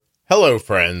Hello,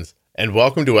 friends, and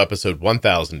welcome to episode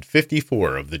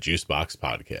 1054 of the Juicebox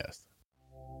Podcast.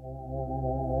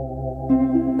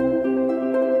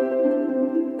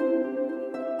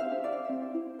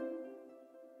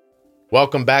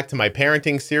 Welcome back to my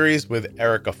parenting series with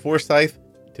Erica Forsyth.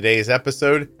 Today's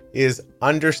episode is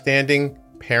Understanding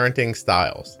Parenting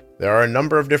Styles. There are a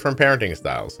number of different parenting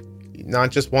styles, not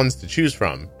just ones to choose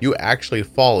from. You actually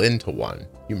fall into one.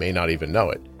 You may not even know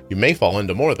it. You may fall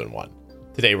into more than one.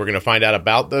 Today, we're going to find out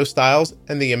about those styles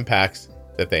and the impacts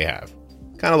that they have.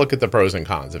 Kind of look at the pros and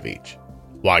cons of each.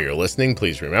 While you're listening,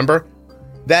 please remember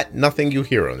that nothing you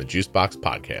hear on the Juicebox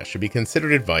Podcast should be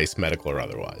considered advice, medical or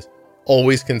otherwise.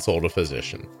 Always consult a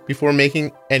physician before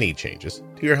making any changes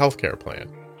to your healthcare plan.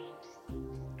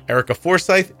 Erica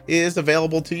Forsyth is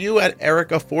available to you at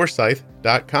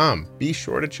ericaforsyth.com. Be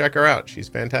sure to check her out. She's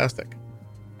fantastic.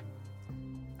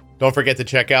 Don't forget to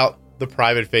check out the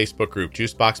private Facebook group,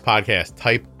 Juicebox Podcast,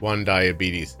 Type 1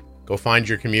 Diabetes. Go find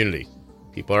your community.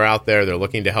 People are out there, they're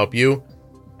looking to help you,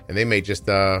 and they may just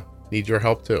need your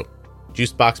help too.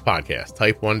 Juicebox Podcast,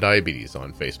 Type 1 Diabetes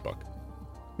on Facebook.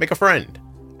 Make a friend,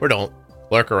 or don't.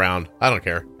 Lurk around, I don't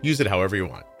care. Use it however you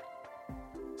want.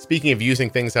 Speaking of using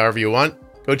things however you want,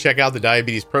 go check out the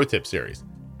Diabetes Pro Tip series.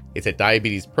 It's at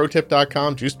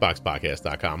diabetesprotip.com,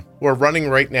 juiceboxpodcast.com. We're running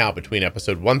right now between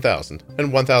episode 1000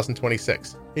 and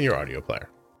 1026 in your audio player.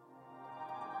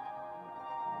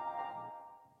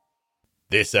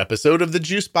 This episode of the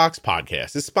Juicebox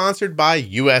Podcast is sponsored by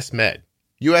US Med.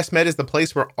 US Med is the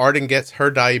place where Arden gets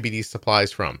her diabetes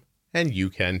supplies from, and you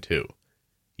can too.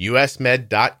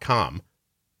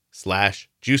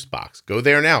 usmed.com/juicebox. Go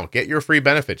there now, get your free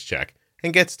benefits check,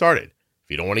 and get started. If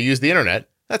you don't want to use the internet,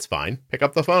 that's fine. Pick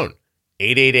up the phone.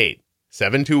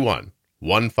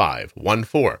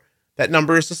 888-721-1514. That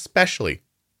number is especially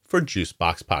for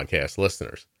Juicebox Podcast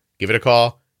listeners. Give it a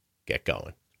call. Get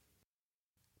going.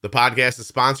 The podcast is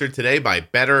sponsored today by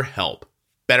BetterHelp.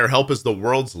 BetterHelp is the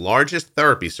world's largest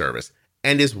therapy service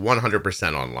and is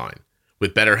 100% online.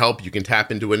 With BetterHelp, you can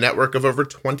tap into a network of over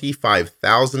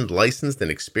 25,000 licensed and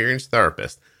experienced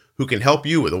therapists who can help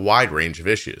you with a wide range of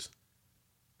issues.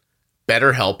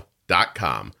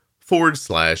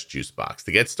 BetterHelp.com/juicebox.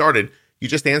 To get started, you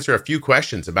just answer a few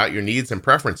questions about your needs and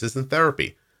preferences in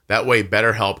therapy. That way,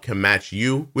 BetterHelp can match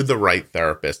you with the right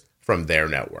therapist from their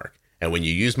network. And when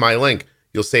you use my link,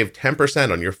 you'll save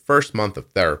 10% on your first month of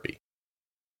therapy.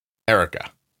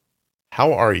 Erica,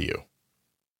 how are you?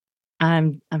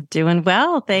 I'm doing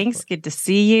well. Thanks. Good to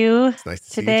see you. It's nice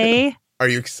to today. See you too. Are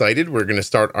you excited? We're going to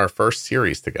start our first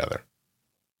series together.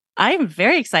 I'm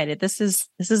very excited. This is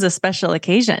a special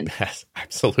occasion. Yes,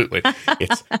 absolutely.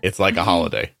 It's like a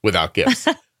holiday without gifts.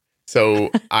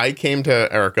 So I came to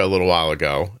Erica a little while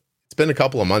ago. It's been a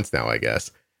couple of months now, I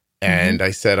guess. And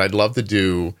I said, I'd love to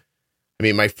do,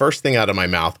 my first thing out of my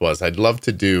mouth was, I'd love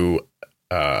to do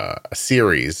a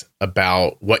series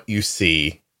about what you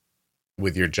see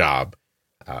with your job,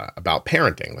 about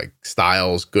parenting, like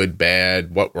styles, good,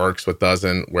 bad, what works, what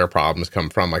doesn't, where problems come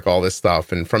from, like all this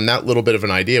stuff. And from that little bit of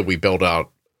an idea, we built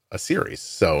out a series.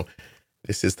 So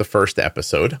this is the first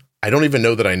episode. I don't even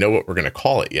know that I know what we're going to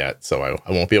call it yet, so I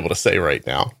won't be able to say right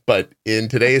now. But in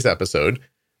today's episode,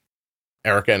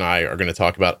 Erica and I are going to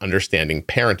talk about understanding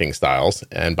parenting styles.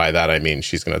 And by that, I mean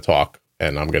she's going to talk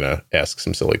and I'm going to ask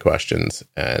some silly questions,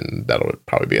 and that'll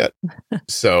probably be it.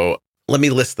 So let me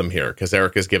list them here because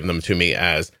Erica's given them to me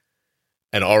as,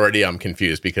 and already I'm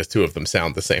confused because two of them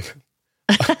sound the same.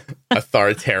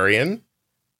 Authoritarian,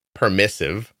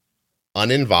 permissive,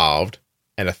 uninvolved,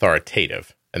 and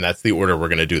authoritative. And that's the order we're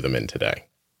going to do them in today.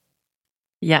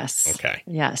 Yes. Okay.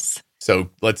 Yes. So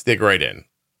let's dig right in.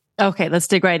 Okay, let's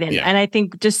dig right in. Yeah. And I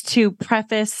think just to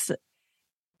preface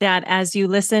that, as you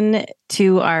listen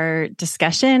to our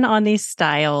discussion on these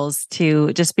styles,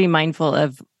 to just be mindful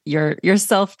of your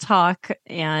self-talk.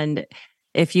 And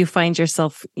if you find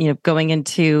yourself, going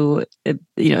into,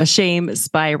 a shame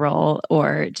spiral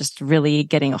or just really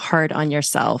getting hard on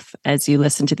yourself as you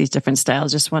listen to these different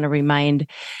styles, just want to remind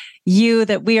you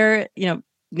that we are,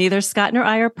 neither Scott nor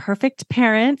I are perfect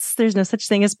parents. There's no such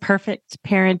thing as perfect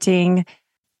parenting.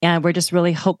 And we're just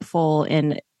really hopeful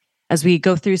as we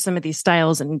go through some of these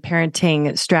styles and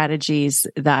parenting strategies,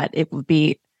 that it'll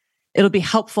be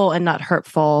helpful and not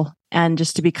hurtful, and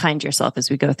just to be kind to yourself as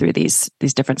we go through these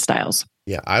different styles.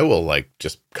 Yeah, I will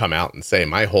just come out and say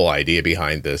my whole idea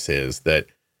behind this is that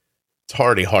it's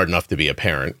already hard enough to be a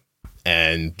parent,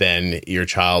 and then your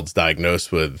child's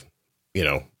diagnosed with,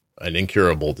 an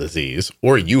incurable disease,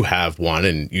 or you have one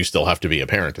and you still have to be a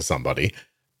parent to somebody.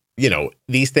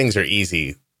 These things are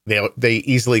easy. They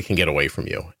easily can get away from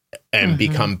you and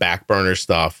become back burner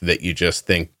stuff that you just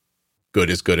think good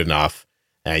is good enough,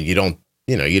 and you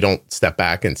don't step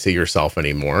back and see yourself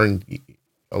anymore. And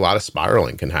a lot of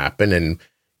spiraling can happen. And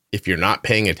if you're not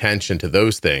paying attention to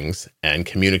those things and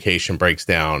communication breaks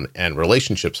down and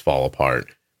relationships fall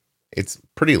apart, it's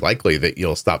pretty likely that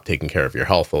you'll stop taking care of your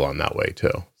health along that way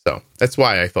too. So that's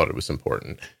why I thought it was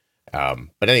important.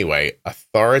 But anyway,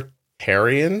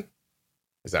 authoritarian,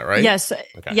 is that right? Yes.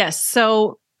 Okay. Yes.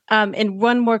 So, in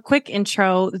one more quick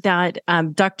intro, that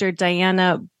Dr.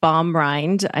 Diana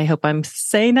Baumrind, I hope I'm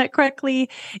saying that correctly,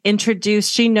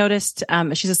 introduced. She noticed,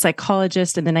 she's a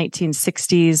psychologist in the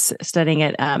 1960s studying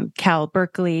at Cal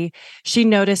Berkeley. She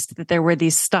noticed that there were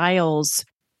these styles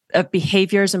of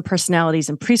behaviors and personalities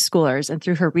in preschoolers. And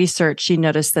through her research, she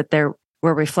noticed that there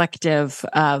were reflective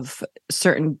of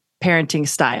certain parenting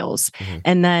styles. Mm-hmm.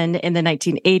 And then in the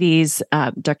 1980s,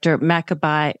 Dr.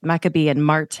 Maccabee and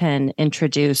Martin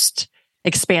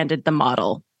expanded the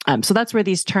model. So that's where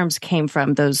these terms came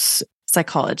from, those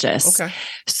psychologists. Okay.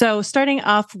 So starting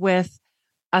off with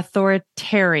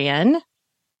authoritarian,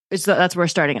 that's where we're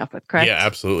starting off with, correct? Yeah,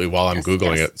 absolutely. While I'm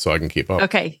Googling it so I can keep up.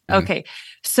 Okay. Mm-hmm. Okay.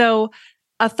 So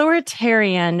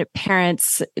authoritarian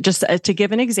parents, just to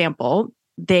give an example,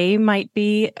 they might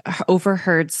be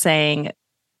overheard saying,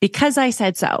 "Because I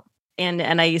said so." And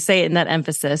I say it in that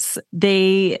emphasis.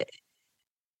 They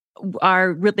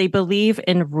believe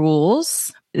in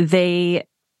rules. They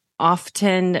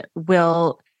often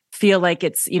will feel like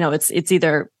it's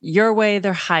either your way,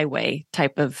 their highway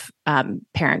type of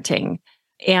parenting.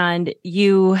 And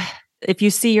if you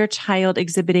see your child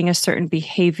exhibiting a certain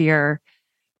behavior,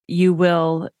 you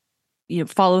will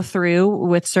follow through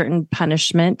with certain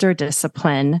punishment or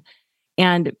discipline,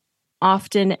 and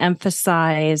often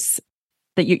emphasize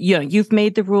that you've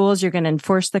made the rules, you're going to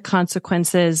enforce the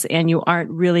consequences, and you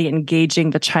aren't really engaging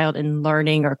the child in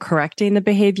learning or correcting the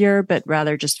behavior, but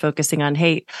rather just focusing on,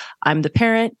 hey, I'm the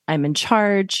parent, I'm in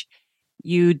charge.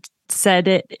 You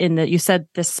said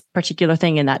this particular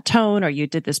thing in that tone, or you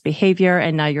did this behavior,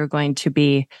 and now you're going to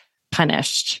be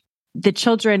punished. The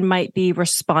children might be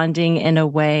responding in a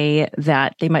way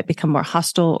that they might become more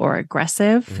hostile or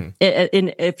aggressive. Mm-hmm.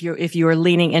 If you are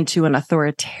leaning into an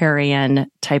authoritarian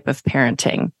type of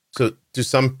parenting. So do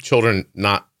some children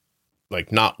not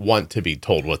want to be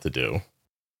told what to do,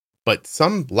 but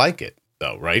some like it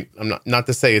though, right? I'm not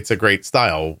to say it's a great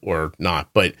style or not,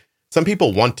 but some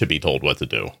people want to be told what to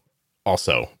do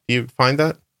also. Do you find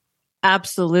that?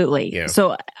 Absolutely. Yeah.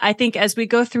 So I think as we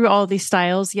go through all these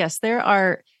styles, yes,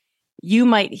 you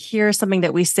might hear something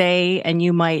that we say and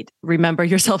you might remember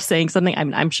yourself saying something.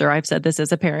 I'm sure I've said this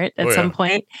as a parent at some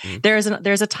point. Mm-hmm.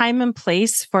 There's a time and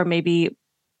place for maybe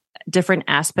different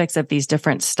aspects of these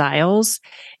different styles,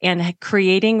 and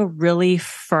creating really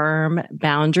firm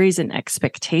boundaries and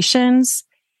expectations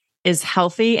is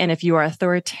healthy. And if you are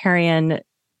authoritarian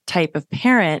type of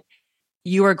parent,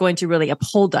 you are going to really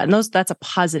uphold that. And that's a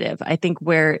positive. I think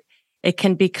where it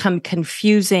can become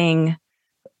confusing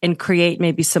and create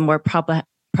maybe some more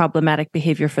problematic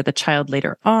behavior for the child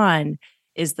later on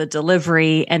is the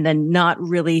delivery, and then not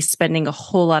really spending a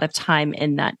whole lot of time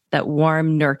in that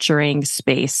warm, nurturing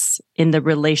space in the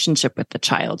relationship with the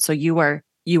child. So you are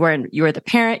the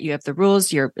parent, you have the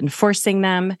rules, you're enforcing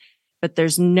them, but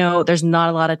there's not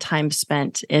a lot of time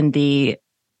spent in the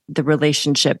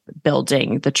relationship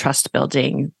building, the trust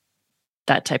building,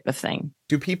 that type of thing.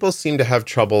 Do people seem to have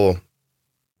trouble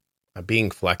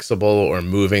being flexible or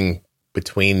moving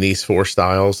between these four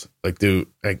styles? Like,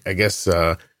 I guess,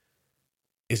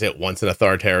 is it once an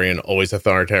authoritarian, always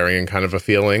authoritarian kind of a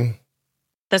feeling?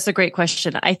 That's a great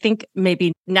question. I think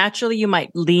maybe naturally you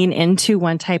might lean into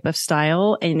one type of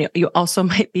style, and you also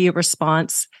might be a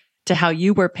response to how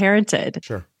you were parented.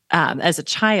 Sure. As a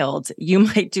child, you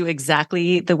might do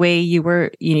exactly the way you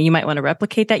were, you might want to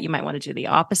replicate that. You might want to do the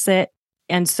opposite.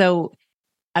 And so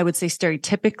I would say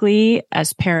stereotypically,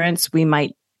 as parents, we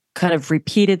might kind of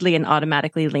repeatedly and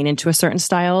automatically lean into a certain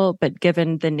style, but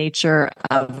given the nature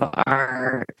of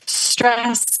our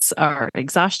stress, our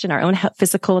exhaustion, our own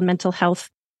physical and mental health,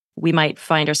 we might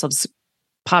find ourselves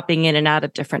popping in and out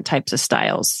of different types of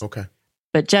styles. Okay.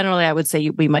 But generally, I would say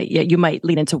you might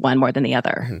lean into one more than the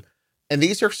other. Mm-hmm. And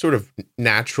these are sort of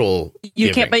natural.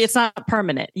 You can't, but it's not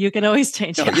permanent. You can always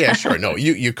change it. Yeah, sure. No,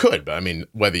 you could, but I mean,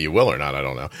 whether you will or not, I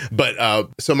don't know. But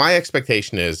so my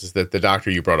expectation is that the doctor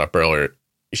you brought up earlier,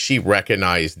 she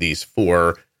recognized these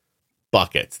four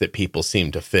buckets that people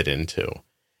seem to fit into.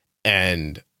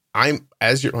 And I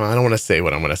don't want to say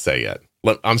what I'm going to say yet.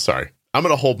 I'm sorry. I'm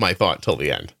going to hold my thought till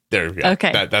the end. There we go.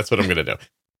 Okay. That's what I'm going to do.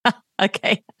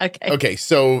 Okay.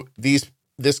 So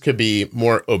this could be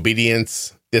more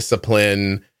obedience,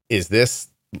 discipline. Is this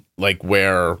like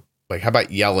where Like, how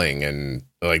about yelling? And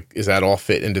like, is that all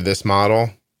fit into this model?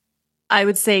 I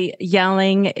would say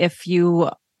yelling, if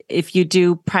you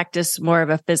do practice more of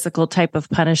a physical type of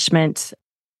punishment,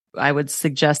 I would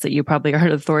suggest that you probably are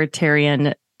an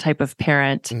authoritarian type of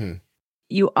parent. Mm-hmm.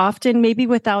 You often, maybe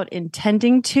without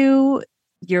intending to,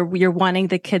 you're wanting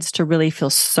the kids to really feel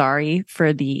sorry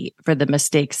for the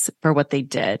mistakes, for what they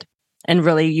did. And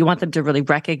really, you want them to really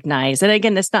recognize. And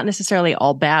again, it's not necessarily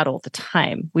all bad all the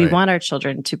time. We want our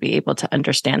children to be able to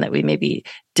understand that we maybe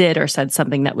did or said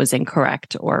something that was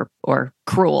incorrect or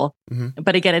cruel. Mm-hmm.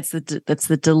 But again, it's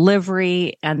the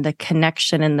delivery and the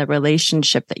connection and the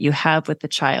relationship that you have with the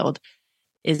child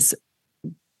is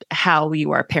how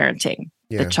you are parenting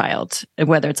the child,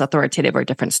 whether it's authoritative or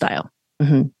different style.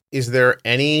 Mm-hmm. Is there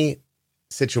any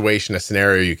situation, a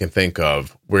scenario you can think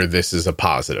of where this is a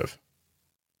positive?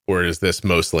 Or is this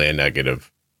mostly a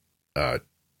negative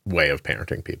way of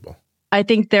parenting people? I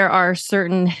think there are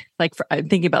certain, I'm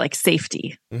thinking about like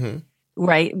safety, mm-hmm.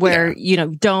 right? Where,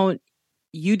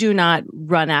 you do not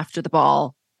run after the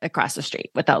ball across the street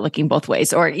without looking both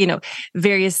ways, or, you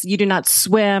do not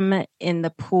swim in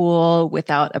the pool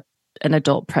without an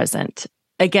adult present.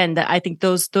 Again, I think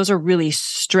those are really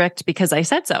strict because I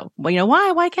said so. Well,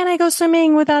 why can't I go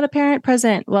swimming without a parent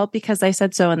present? Well, because I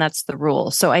said so, and that's the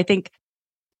rule. So I think,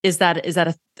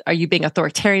 are you being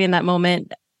authoritarian in that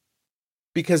moment?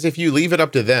 Because if you leave it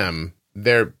up to them,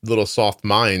 their little soft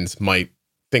minds might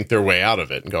think their way out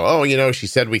of it and go, oh, she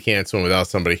said we can't swim without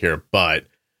somebody here, but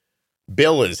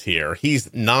Bill is here.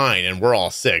 He's 9 and we're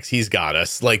all 6. He's got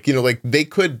us. Like they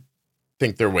could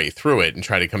think their way through it and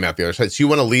try to come out the other side. So you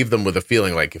want to leave them with a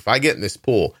feeling like, if I get in this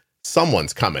pool,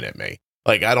 someone's coming at me.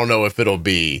 Like, I don't know if it'll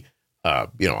be,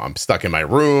 I'm stuck in my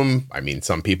room. I mean,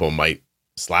 some people might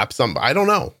slap some, I don't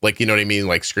know. Like, you know what I mean?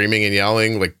 Like screaming and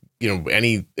yelling, like,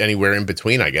 anywhere in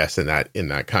between, I guess, in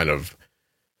that kind of,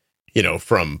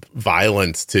 from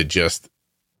violence to just,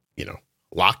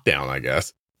 lockdown, I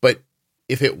guess. But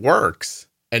if it works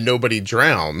and nobody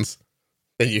drowns,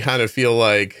 then you kind of feel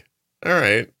like, all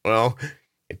right, well,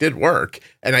 it did work.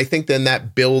 And I think then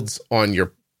that could build on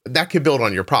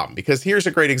your problem, because here's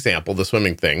a great example, the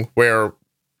swimming thing, where,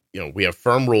 we have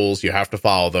firm rules, you have to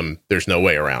follow them. There's no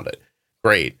way around it.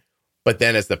 Great. But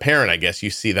then as the parent, I guess you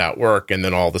see that work, and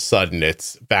then all of a sudden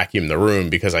it's vacuum the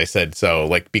room because I said so,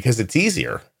 like, because it's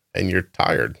easier and you're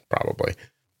tired probably,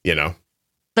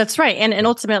 That's right. And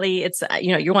ultimately it's,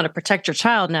 you want to protect your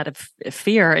child, and out of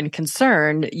fear and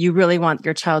concern, you really want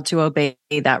your child to obey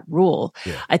that rule.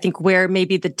 Yeah. I think where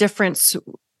maybe the difference,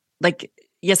 like,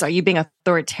 yes, are you being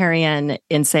authoritarian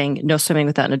in saying no swimming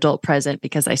without an adult present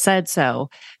because I said so?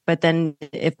 But then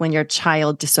when your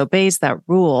child disobeys that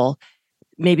rule,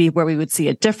 maybe where we would see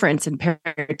a difference in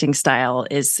parenting style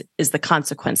is the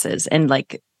consequences. And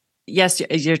like, yes,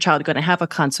 is your child going to have a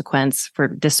consequence for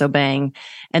disobeying?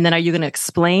 And then are you going to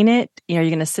explain it? Are you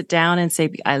going to sit down and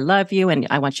say, I love you and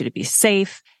I want you to be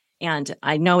safe? And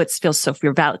I know it feels so, if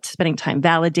you're spending time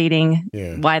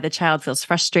validating why the child feels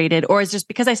frustrated, or it's just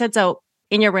because I said so,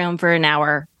 in your room for an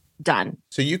hour, done.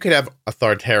 So you could have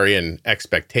authoritarian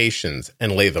expectations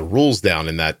and lay the rules down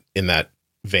in that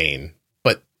vein.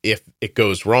 If it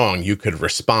goes wrong, you could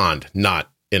respond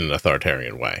not in an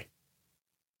authoritarian way.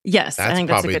 Yes, I think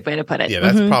that's a good way to put it. Yeah,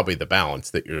 that's probably the balance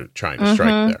that you're trying to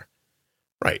strike there.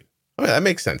 Right. Okay, that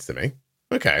makes sense to me.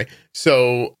 Okay.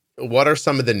 So what are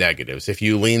some of the negatives if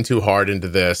you lean too hard into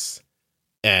this?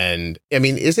 And I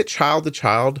mean, is it child to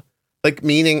child? Like,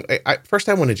 meaning, first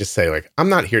I want to just say, like, I'm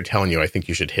not here telling you I think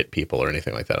you should hit people or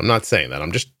anything like that. I'm not saying that.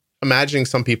 I'm just imagining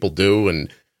some people do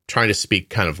and trying to speak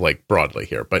kind of like broadly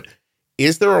here. But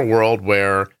is there a world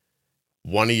where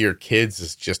one of your kids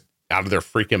is just out of their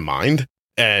freaking mind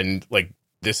and like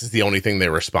this is the only thing they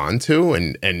respond to,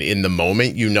 and in the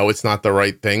moment it's not the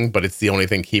right thing, but it's the only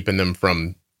thing keeping them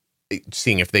from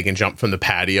seeing if they can jump from the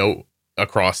patio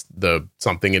across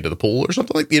something into the pool or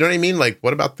something, like, you know what I mean? Like,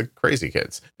 what about the crazy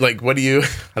kids? Like, I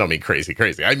don't mean crazy.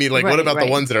 I mean, like, what about the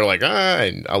ones that are like,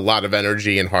 and a lot of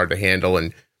energy and hard to handle,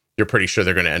 and you're pretty sure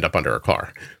they're going to end up under a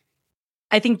car?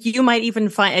 I think you might even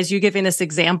find, as you're giving this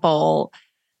example,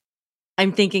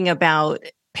 I'm thinking about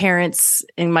parents,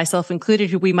 and myself included,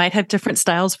 who we might have different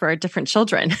styles for our different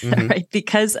children, right?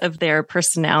 Because of their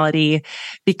personality,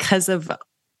 because of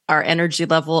our energy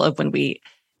level of when we,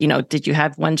 did you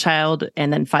have one child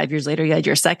and then 5 years later you had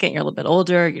your second, you're a little bit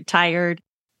older, you're tired,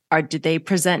 or did they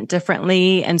present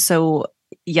differently? And so,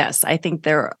 yes, I think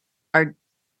there are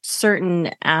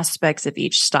certain aspects of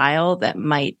each style that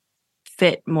might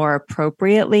fit more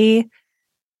appropriately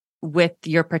with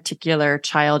your particular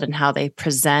child and how they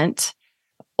present.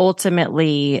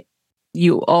 Ultimately,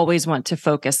 you always want to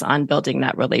focus on building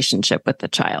that relationship with the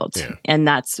child. Yeah. And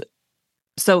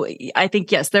so I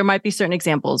think, yes, there might be certain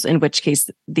examples in which case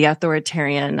the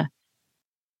authoritarian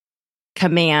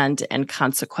command and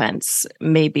consequence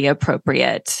may be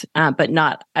appropriate, but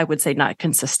not, I would say, not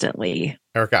consistently.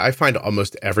 Erica, I find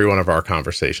almost every one of our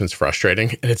conversations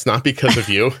frustrating, and it's not because of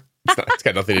you. It's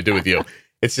got nothing to do with you.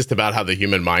 It's just about how the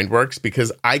human mind works,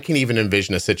 because I can even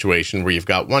envision a situation where you've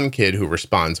got one kid who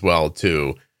responds well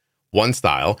to one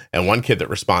style and one kid that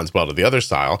responds well to the other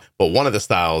style. But one of the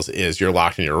styles is you're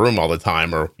locked in your room all the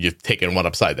time, or you've taken one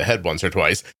upside the head once or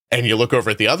twice. And you look over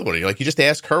at the other one and you're like, you just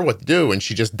ask her what to do and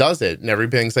she just does it. And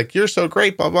everything's like, you're so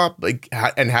great, blah, blah. Like,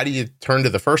 and how do you turn to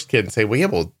the first kid and say, well, yeah,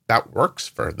 well, that works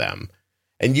for them.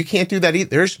 And you can't do that either.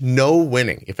 There's no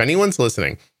winning. If anyone's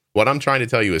listening, what I'm trying to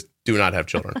tell you is do not have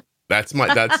children.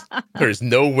 There's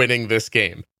no winning this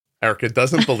game. Erica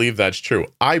doesn't believe that's true.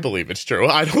 I believe it's true.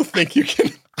 I don't think you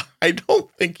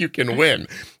can win.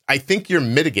 I think you're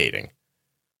mitigating.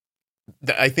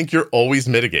 I think you're always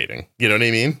mitigating. You know what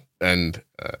I mean? And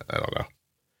I don't know.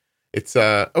 It's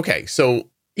okay. So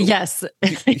yes.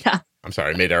 Yeah. I'm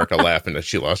sorry. I made Erica laugh and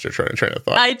she lost her train of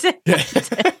thought. I did.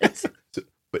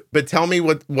 But tell me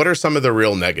what are some of the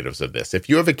real negatives of this? If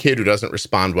you have a kid who doesn't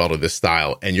respond well to this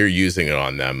style and you're using it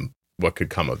on them, what could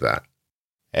come of that?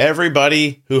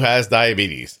 Everybody who has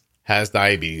diabetes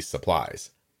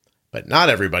supplies, but not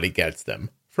everybody gets them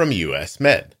from US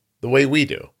Med the way we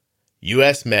do.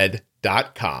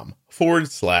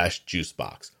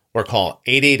 usmed.com/juicebox or call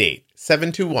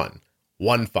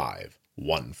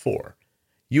 888-721-1514.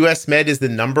 US Med is the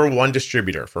 #1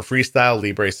 distributor for Freestyle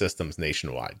Libre systems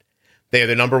nationwide. They are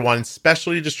the #1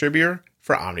 specialty distributor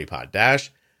for Omnipod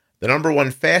Dash, the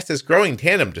 #1 fastest growing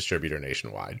tandem distributor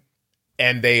nationwide,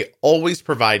 and they always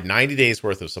provide 90 days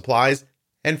worth of supplies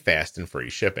and fast and free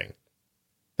shipping.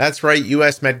 That's right,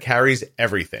 US Med carries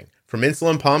everything from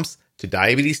insulin pumps to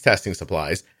diabetes testing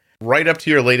supplies, right up to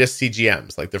your latest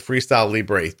CGMs like the Freestyle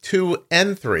Libre 2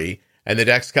 and 3 and the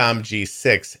Dexcom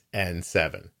G6 and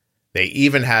 7. They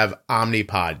even have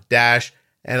Omnipod Dash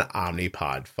and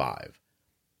Omnipod 5.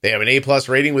 They have an A+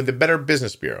 rating with the Better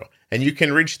Business Bureau, and you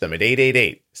can reach them at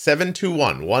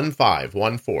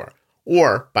 888-721-1514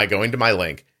 or by going to my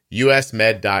link,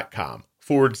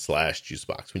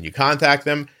 usmed.com/juicebox. When you contact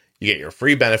them, you get your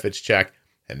free benefits check,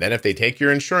 and then if they take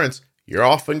your insurance, you're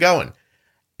off and going.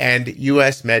 And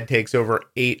US Med takes over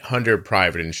 800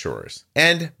 private insurers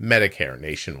and Medicare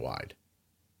nationwide.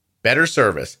 Better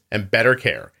service and better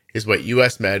care is what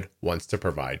US Med wants to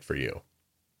provide for you.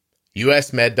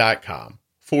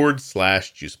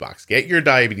 usmed.com/juicebox. Get your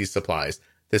diabetes supplies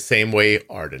the same way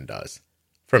Arden does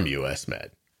from US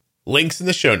Med. Links in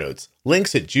the show notes.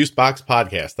 Links at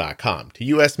juiceboxpodcast.com to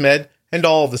US Med and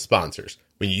all of the sponsors.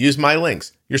 When you use my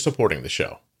links, you're supporting the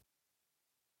show.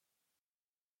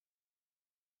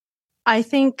 I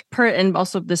think and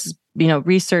also this is,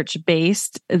 research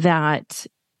based, that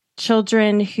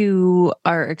children who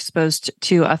are exposed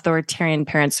to authoritarian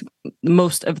parents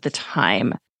most of the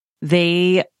time,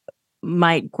 they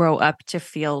might grow up to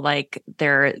feel like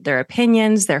their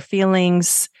opinions, their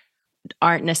feelings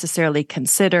aren't necessarily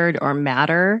considered or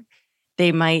matter.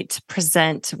 They might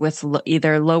present with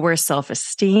either lower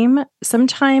self-esteem.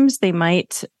 Sometimes they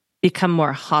might become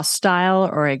more hostile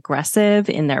or aggressive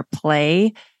in their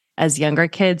play as younger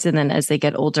kids. And then as they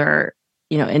get older,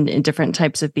 in different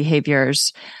types of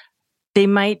behaviors, they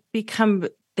might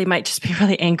just be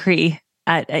really angry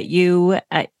at you,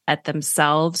 at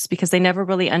themselves, because they never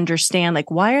really understand, like,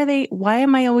 why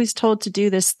am I always told to do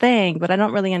this thing, but I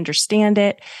don't really understand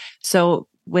it. So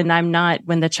when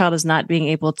the child is not being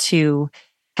able to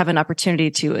have an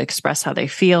opportunity to express how they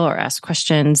feel or ask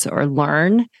questions or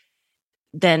learn,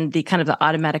 then the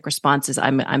automatic response is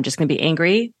I'm just going to be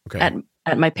angry at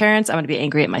my parents. I'm going to be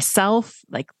angry at myself,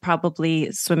 like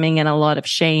probably swimming in a lot of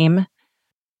shame.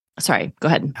 Sorry, go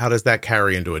ahead. How does that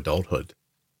carry into adulthood?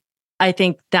 I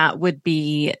think that would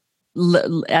be,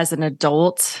 as an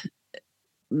adult,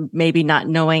 maybe not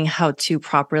knowing how to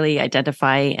properly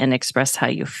identify and express how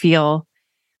you feel,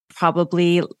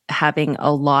 probably having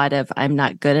a lot of I'm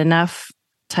not good enough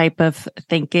type of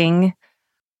thinking.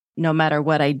 No matter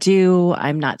what I do,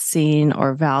 I'm not seen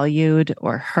or valued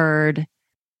or heard.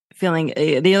 Feeling,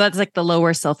 that's like the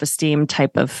lower self-esteem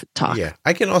type of talk. Yeah,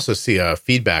 I can also see a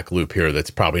feedback loop here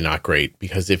that's probably not great,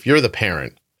 because if you're the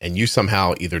parent and you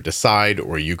somehow either decide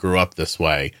or you grew up this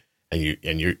way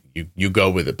and you go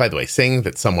with it. By the way, saying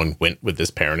that someone went with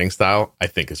this parenting style, I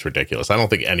think is ridiculous. I don't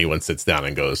think anyone sits down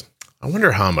and goes, I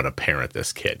wonder how I'm going to parent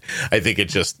this kid. I think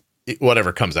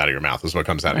whatever comes out of your mouth is what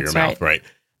comes out of your mouth, right?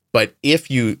 But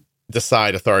if you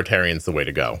decide authoritarian's the way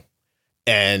to go,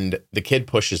 and the kid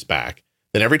pushes back,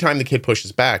 then every time the kid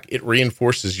pushes back, it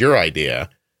reinforces your idea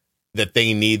that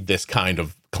they need this kind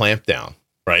of clamp down,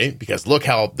 right? Because look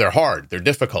how they're hard, they're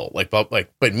difficult.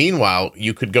 But meanwhile,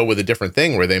 you could go with a different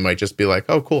thing where they might just be like,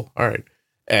 oh, cool. All right.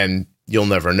 And you'll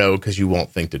never know because you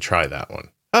won't think to try that one.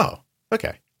 Oh,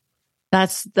 okay.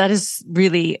 That is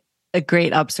really a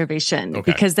great observation,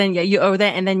 because then you owe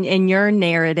that. And then in your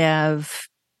narrative,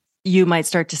 you might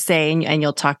start to say, and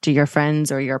you'll talk to your friends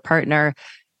or your partner,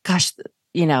 gosh,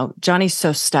 Johnny's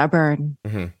so stubborn.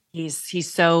 Mm-hmm.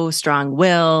 He's so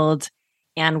strong-willed,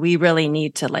 and we really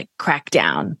need to like crack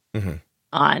down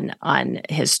on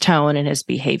his tone and his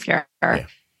behavior. Yeah.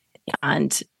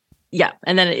 And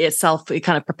then it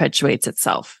kind of perpetuates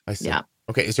itself. I see. Yeah.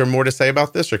 Okay. Is there more to say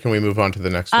about this, or can we move on to the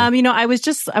next one? I was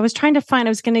trying to find,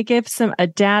 I was going to give a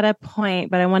data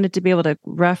point, but I wanted to be able to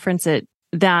reference it,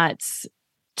 that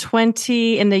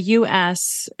 20 in the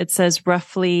US, it says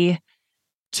roughly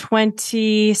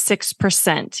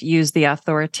 26% use the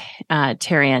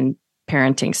authoritarian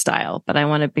parenting style. But I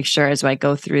want to be sure as I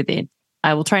go through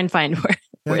I will try and find where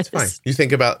That's fine. You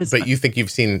think you think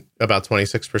you've seen about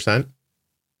 26%?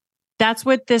 That's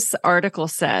what this article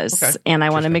says. Okay. And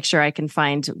I want to make sure I can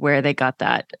find where they got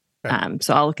that. Okay.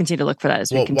 So I'll continue to look for that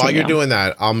as we continue. While you're doing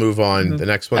that, I'll move on. Mm-hmm. The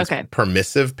next one's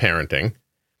permissive parenting.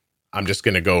 I'm just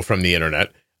going to go from the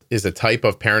internet. Is a type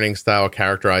of parenting style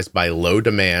characterized by low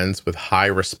demands with high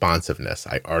responsiveness.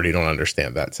 I already don't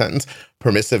understand that sentence.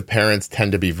 Permissive parents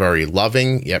tend to be very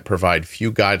loving, yet provide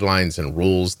few guidelines and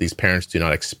rules. These parents do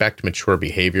not expect mature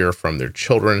behavior from their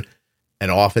children and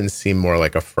often seem more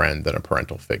like a friend than a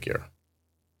parental figure.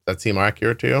 Does that seem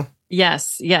accurate to you?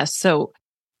 Yes. So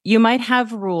you might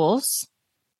have rules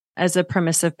as a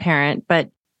permissive parent,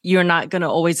 but you're not going to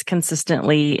always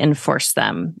consistently enforce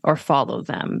them or follow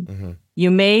them. Mm-hmm. You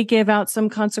may give out some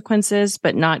consequences,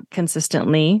 but not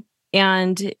consistently.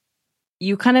 And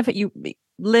you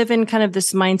live in kind of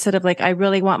this mindset of like, I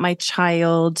really want my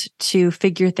child to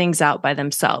figure things out by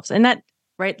themselves. And that,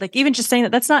 right? Like even just saying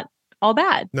that's not all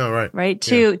bad. No, right. Right.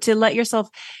 To let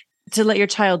your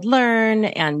child learn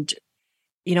and,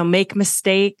 make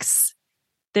mistakes.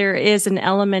 There is an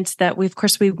element that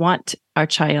we want our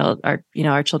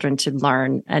children to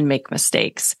learn and make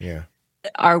mistakes. Yeah.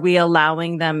 Are we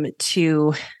allowing them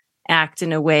to act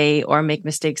in a way or make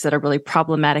mistakes that are really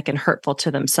problematic and hurtful to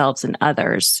themselves and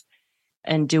others?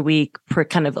 And do we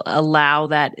kind of allow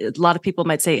that? A lot of people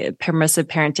might say permissive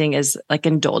parenting is like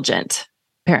indulgent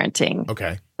parenting.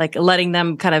 Okay. Like letting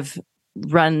them kind of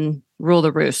rule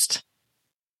the roost.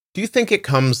 Do you think it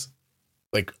comes,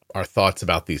 like our thoughts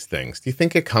about these things, do you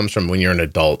think it comes from when you're an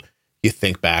adult, you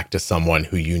think back to someone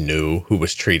who you knew who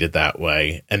was treated that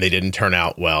way and they didn't turn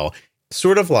out well?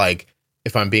 Sort of like,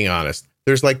 if I'm being honest,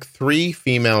 there's like 3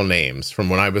 female names from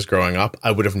when I was growing up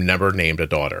I would have never named a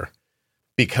daughter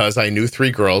because I knew 3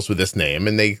 girls with this name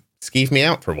and they skeeved me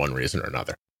out for one reason or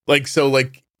another. So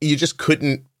you just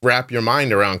couldn't wrap your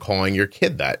mind around calling your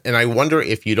kid that. And I wonder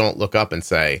if you don't look up and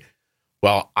say,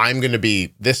 well, I'm going to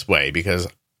be this way because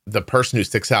the person who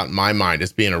sticks out in my mind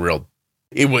as being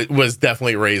was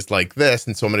definitely raised like this.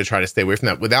 And so I'm going to try to stay away from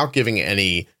that without giving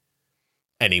any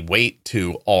weight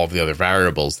to all of the other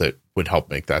variables that would help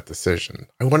make that decision.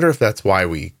 I wonder if that's why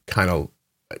we kind of,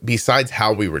 besides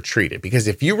how we were treated, because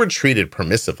if you were treated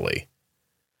permissively,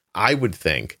 I would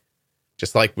think,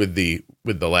 just like with the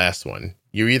last one,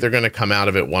 you're either going to come out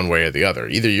of it one way or the other.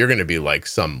 Either you're going to be like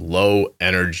some low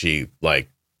energy, like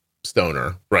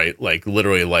stoner, right? Like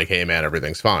literally like, hey man,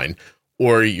 everything's fine.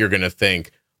 Or you're going to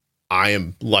think, I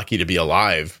am lucky to be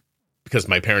alive because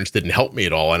my parents didn't help me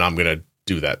at all. And I'm going to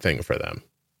do that thing for them.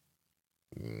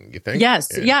 You think? Yes.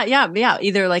 Yeah.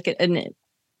 Either like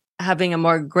having a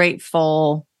more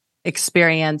grateful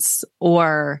experience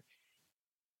or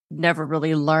never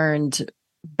really learned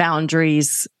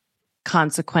boundaries,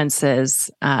 consequences.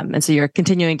 And so you're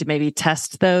continuing to maybe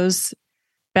test those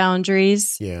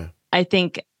boundaries. Yeah. I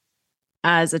think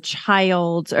as a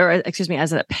child,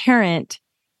 as a parent,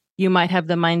 you might have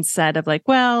the mindset of like,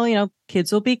 well,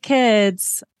 kids will be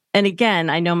kids. And again,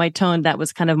 I know my tone, that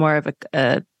was kind of more of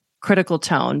a critical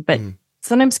tone, but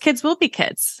sometimes kids will be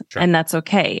kids, sure, and that's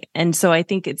okay. And so I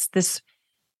think it's this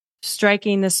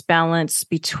striking this balance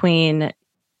between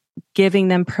giving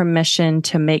them permission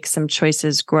to make some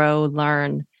choices, grow,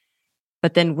 learn.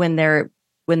 But then when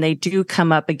they do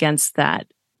come up against that,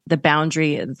 the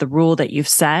boundary, the rule that you've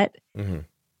set,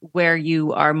 where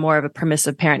you are more of a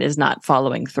permissive parent is not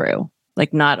following through,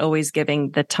 like not always giving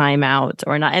the time out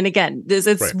or not. And again,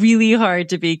 it's really hard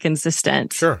to be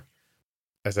consistent. Sure.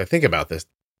 As I think about this,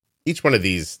 each one of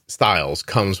these styles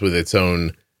comes with its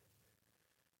own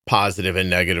positive and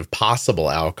negative possible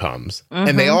outcomes.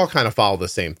 And they all kind of follow the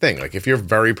same thing. Like if you're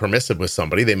very permissive with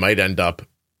somebody, they might end up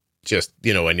just,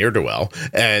 a ne'er-do-well.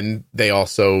 And they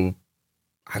also,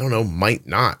 I don't know, might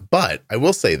not. But I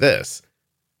will say this,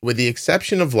 with the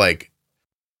exception of like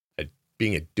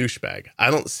being a douchebag,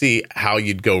 I don't see how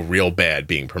you'd go real bad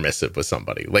being permissive with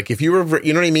somebody. Like if you were,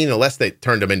 you know what I mean? Unless they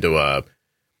turned them into a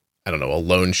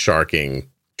loan sharking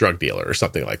drug dealer or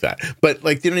something like that. But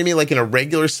like, you know what I mean? Like in a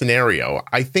regular scenario,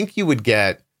 I think you would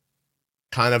get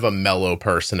kind of a mellow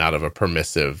person out of a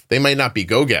permissive. They might not be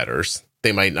go-getters.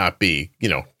 They might not be,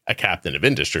 a captain of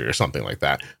industry or something like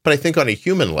that. But I think on a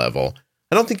human level,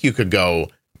 I don't think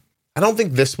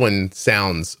this one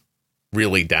sounds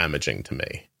really damaging to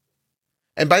me.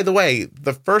 And by the way,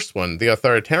 the first one, the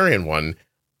authoritarian one,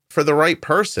 for the right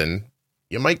person,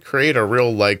 you might create a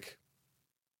real, like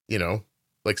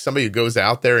somebody who goes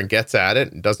out there and gets at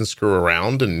it and doesn't screw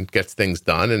around and gets things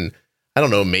done. And I don't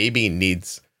know, maybe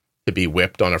needs to be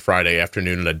whipped on a Friday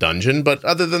afternoon in a dungeon. But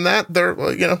other than that, they're,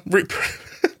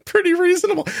 pretty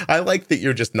reasonable. I like that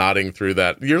you're just nodding through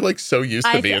that. You're like so used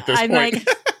to me at this point. Like,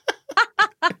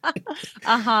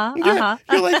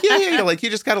 You're like, yeah. You're like, you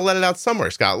just got to let it out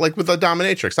somewhere, Scott. Like with the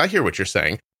dominatrix, I hear what you're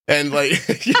saying. And like,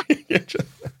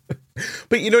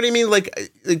 but you know what I mean?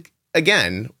 Like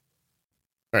again,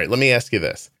 all right, let me ask you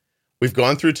this. We've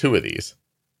gone through 2 of these.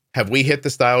 Have we hit the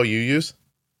style you use?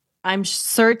 I'm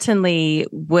certainly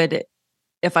would,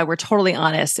 if I were totally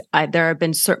honest, there have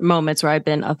been certain moments where I've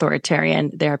been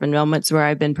authoritarian. There have been moments where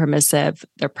I've been permissive.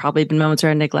 There have probably been moments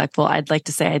where I'm neglectful. I'd like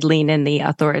to say I'd lean in the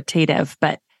authoritative,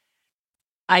 but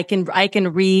I can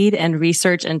read and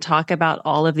research and talk about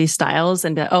all of these styles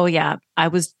and be, oh yeah, I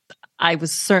was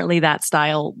certainly that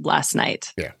style last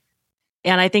night. Yeah.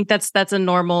 And I think that's a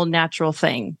normal, natural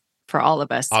thing for all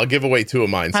of us. I'll give away 2 of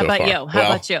mine How so far. How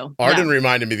about you? Arden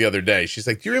reminded me the other day. She's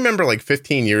like, do you remember like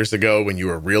 15 years ago when you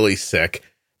were really sick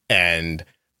and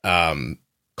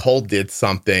Cole did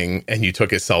something and you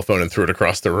took his cell phone and threw it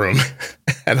across the room?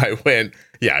 And I went,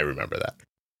 yeah, I remember that.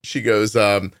 She goes,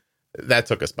 that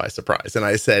took us by surprise. And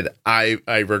I said, I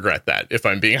regret that, if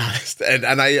I'm being honest. And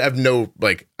I have no,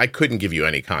 like, I couldn't give you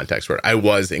any context for it. I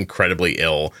was incredibly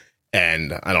ill.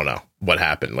 And I don't know what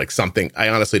happened, like something, I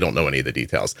honestly don't know any of the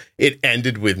details. It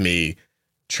ended with me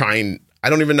I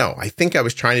don't even know. I think I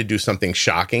was trying to do something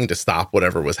shocking to stop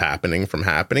whatever was happening from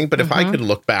happening. But if I could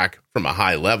look back from a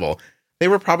high level, they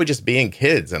were probably just being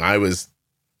kids. And I don't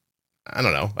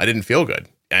know, I didn't feel good.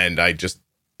 And I just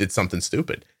did something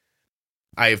stupid.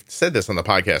 I've said this on the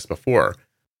podcast before.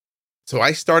 So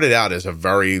I started out as a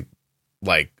very,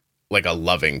 like a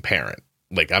loving parent.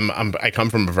 Like I come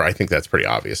from I think that's pretty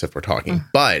obvious if we're talking,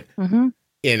 but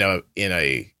in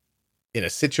a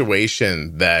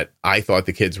situation that I thought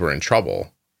the kids were in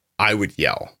trouble, I would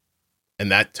yell. And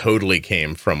that totally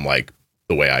came from like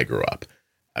the way I grew up,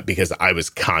 because somebody was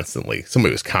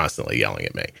constantly yelling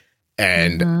at me.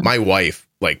 And my wife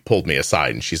like pulled me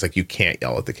aside and she's like, you can't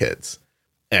yell at the kids.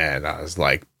 And I was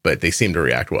like, but they seem to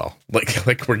react well.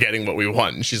 Like we're getting what we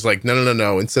want. And she's like,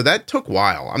 no. And so that took a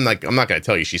while. I'm not going to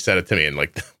tell you. She said it to me. And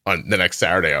like on the next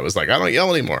Saturday, I was like, I don't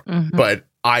yell anymore, but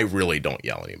I really don't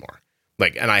yell anymore.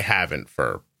 Like, and I haven't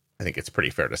for, I think it's pretty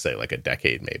fair to say like a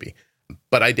decade maybe,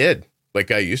 but I did,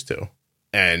 like I used to.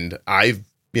 And I've,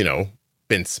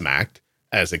 been smacked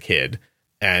as a kid,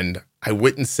 and I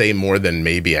wouldn't say more than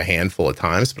maybe a handful of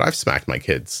times, but I've smacked my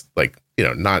kids, like,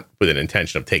 not with an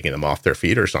intention of taking them off their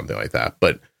feet or something like that,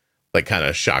 but like kind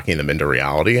of shocking them into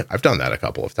reality. I've done that a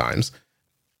couple of times.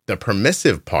 The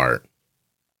permissive part,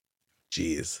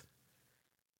 geez.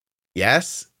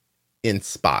 Yes, in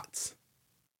spots.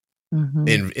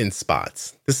 In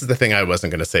spots. This is the thing I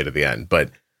wasn't going to say to the end, but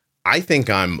I think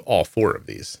I'm all 4 of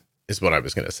these is what I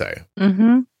was going to say.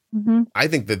 I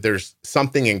think that there's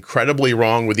something incredibly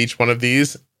wrong with each one of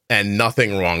these and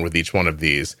nothing wrong with each one of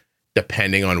these,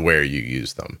 depending on where you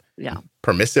use them. Yeah.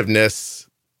 Permissiveness.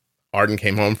 Arden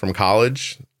came home from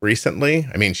college recently.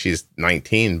 I mean, she's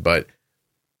 19, but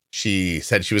she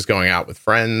said she was going out with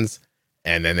friends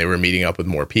and then they were meeting up with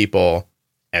more people.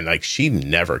 And like, she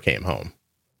never came home.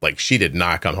 Like, she did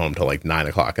not come home till like 9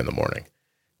 o'clock in the morning.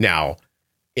 Now,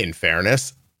 in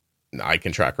fairness, I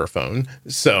can track her phone.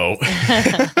 So,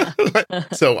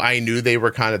 so I knew they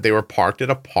were parked at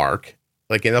a park,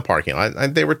 like in the parking lot.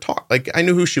 And they were I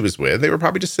knew who she was with. They were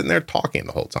probably just sitting there talking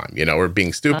the whole time, or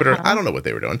being stupid, or I don't know what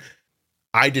they were doing.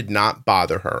 I did not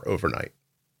bother her overnight.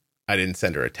 I didn't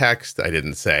send her a text. I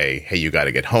didn't say, hey, you got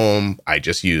to get home. I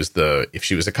just used if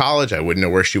she was at college, I wouldn't know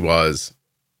where she was.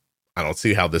 I don't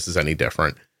see how this is any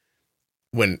different.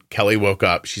 When Kelly woke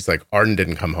up, she's like, Arden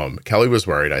didn't come home. Kelly was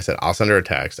worried. I said, I'll send her a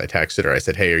text. I texted her. I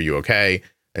said, hey, are you okay?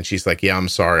 And she's like, yeah, I'm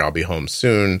sorry. I'll be home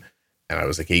soon. And I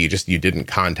was like, hey, you didn't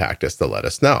contact us to let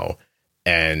us know.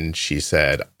 And she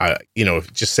said,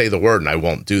 just say the word and I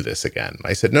won't do this again.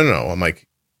 I said, no. I'm like,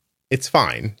 it's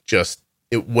fine. Just,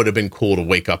 it would have been cool to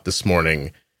wake up this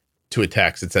morning to a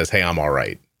text that says, hey, I'm all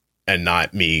right. And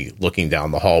not me looking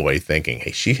down the hallway thinking,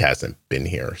 hey, she hasn't been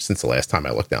here since the last time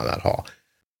I looked down that hall.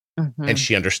 Mm-hmm. And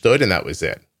she understood, and that was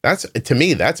it. To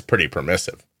me, that's pretty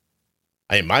permissive.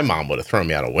 I mean, my mom would have thrown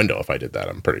me out a window if I did that,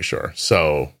 I'm pretty sure.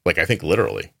 So, like, I think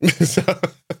literally.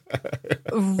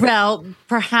 Well,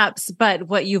 perhaps, but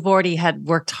what you've already had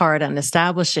worked hard on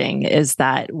establishing is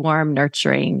that warm,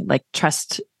 nurturing, like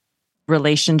trust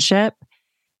relationship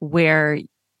where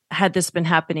had this been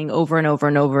happening over and over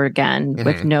and over again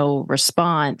with no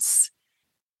response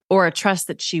or a trust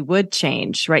that she would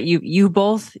change, right?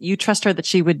 You trust her that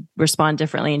she would respond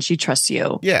differently and she trusts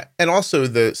you. Yeah. And also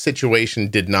the situation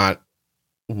did not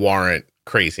warrant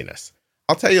craziness.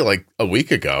 I'll tell you, like a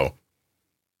week ago,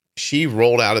 she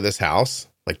rolled out of this house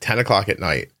like 10 o'clock at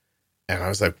night. And I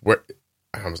was like,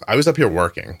 I was up here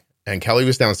working and Kelly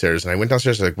was downstairs and I went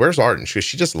downstairs like, where's Arden? She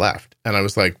just left. And I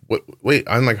was like, wait,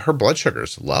 I'm like, her blood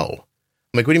sugar's low.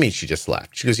 I'm like, what do you mean she just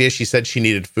left? She goes, yeah, she said she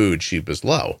needed food. She was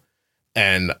low.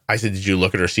 And I said, did you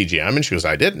look at her CGM? And she goes,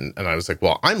 I didn't. And I was like,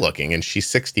 well, I'm looking and she's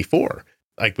 64.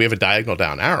 Like we have a diagonal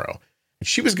down arrow. And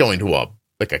she was going to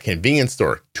a convenience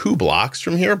store 2 blocks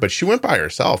from here, but she went by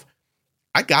herself.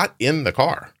 I got in the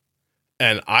car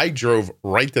and I drove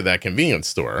right to that convenience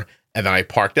store and then I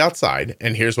parked outside.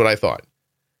 And here's what I thought.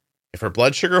 If her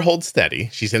blood sugar holds steady,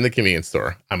 she's in the convenience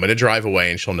store. I'm going to drive away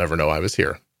and she'll never know I was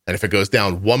here. And if it goes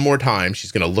down one more time,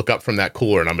 she's going to look up from that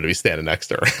cooler and I'm going to be standing next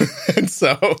to her.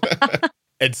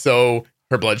 and so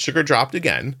her blood sugar dropped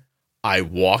again. I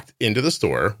walked into the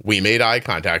store. We made eye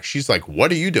contact. She's like,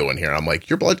 what are you doing here? I'm like,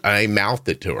 I mouthed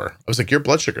it to her. I was like, your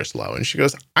blood sugar's low. And she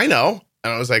goes, I know.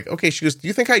 And I was like, okay. She goes, do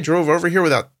you think I drove over here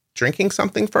without drinking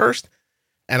something first?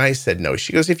 And I said, no.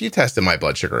 She goes, if you tested my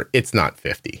blood sugar, it's not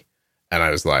 50. And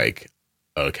I was like,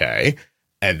 okay.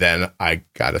 And then I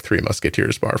got a Three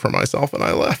Musketeers bar for myself and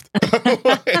I left.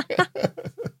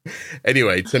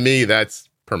 Anyway, to me, that's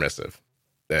permissive.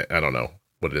 I don't know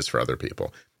what it is for other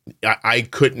people. I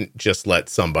couldn't just let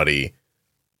somebody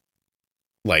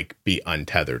like be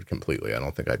untethered completely. I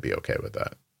don't think I'd be okay with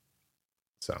that.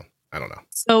 So I don't know.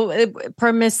 So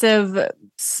permissive,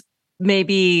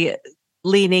 maybe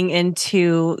leaning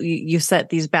into, you set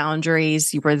these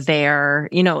boundaries, you were there,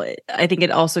 I think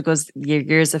it also goes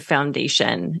years of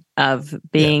foundation of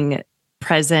being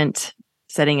present,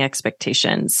 setting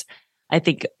expectations. I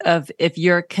think of if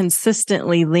you're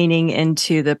consistently leaning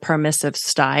into the permissive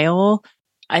style,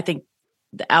 I think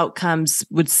the outcomes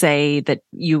would say that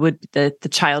the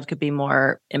child could be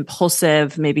more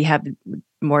impulsive, maybe have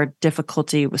more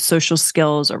difficulty with social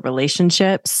skills or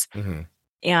relationships. Mm-hmm.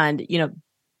 And,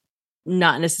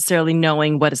 not necessarily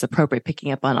knowing what is appropriate,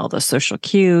 picking up on all those social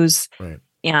cues. Right.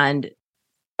 And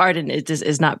Arden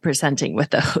is not presenting with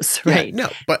those, right? Yeah, no,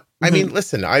 but I mean,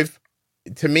 listen, I've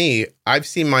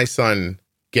seen my son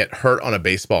get hurt on a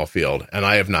baseball field and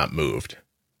I have not moved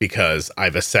because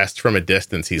I've assessed from a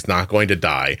distance he's not going to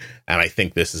die. And I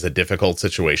think this is a difficult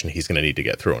situation he's going to need to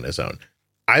get through on his own.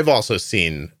 I've also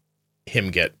seen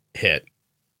him get hit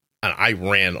and I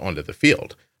ran onto the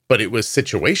field, but it was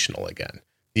situational again.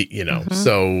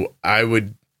 So I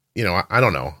would, I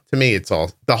don't know. To me,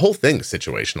 the whole thing's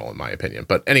situational in my opinion.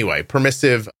 But anyway,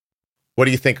 permissive. What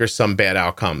do you think are some bad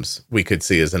outcomes we could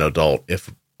see as an adult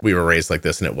if we were raised like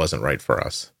this and it wasn't right for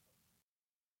us?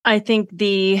 I think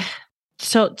the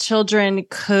children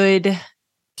could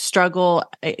struggle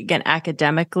again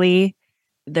academically.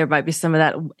 There might be some of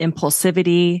that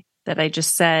impulsivity that I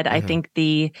just said. Mm-hmm. I think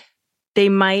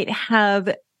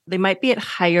they might be at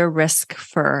higher risk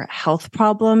for health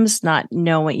problems, not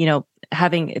knowing,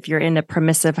 if you're in a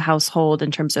permissive household in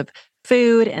terms of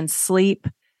food and sleep,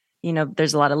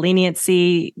 there's a lot of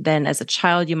leniency. Then as a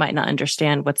child, you might not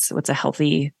understand what's a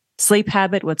healthy sleep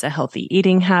habit, what's a healthy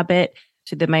eating habit.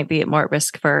 So they might be at more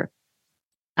risk for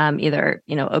either,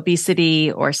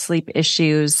 obesity or sleep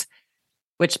issues,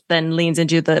 which then leans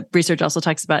into the research also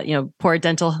talks about, poor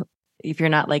dental, if you're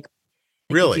not like,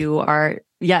 really, you are.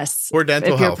 Yes. Or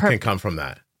dental health can come from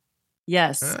that.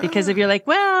 Yes. Because if you're like,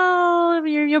 well,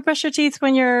 you'll brush your teeth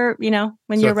when you're,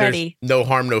 when you're ready. No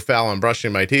harm, no foul on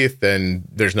brushing my teeth, then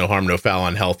there's no harm, no foul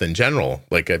on health in general.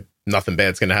 Like nothing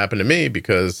bad's going to happen to me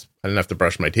because I didn't have to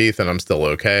brush my teeth and I'm still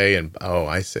okay. And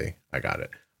I see. I got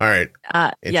it. All right.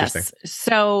 Interesting. Yes.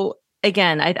 So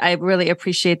again, I really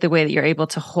appreciate the way that you're able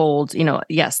to hold,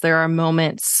 yes, there are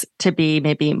moments to be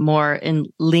maybe more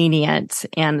lenient.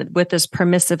 And with this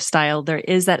permissive style, there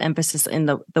is that emphasis in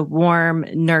the warm,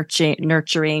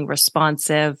 nurturing,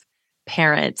 responsive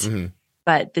parent. Mm-hmm.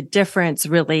 But the difference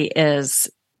really is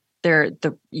there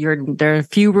are a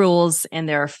few rules and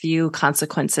there are a few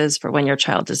consequences for when your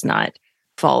child does not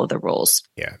follow the rules.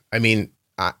 Yeah. I mean,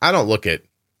 I don't look at,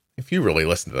 if you really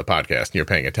listen to the podcast and you're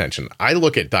paying attention, I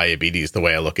look at diabetes the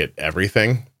way I look at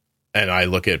everything. And I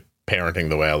look at parenting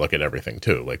the way I look at everything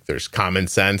too. Like there's common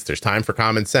sense. There's time for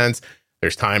common sense.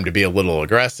 There's time to be a little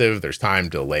aggressive. There's time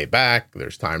to lay back.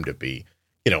 There's time to be,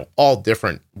 all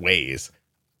different ways.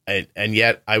 And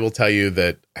yet I will tell you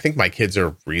that I think my kids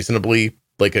are reasonably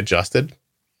adjusted.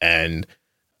 And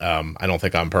I don't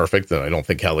think I'm perfect. And I don't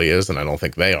think Kelly is. And I don't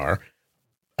think they are.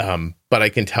 But I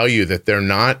can tell you that they're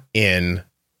not in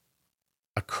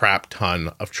a crap ton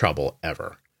of trouble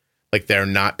ever. Like they're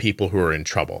not people who are in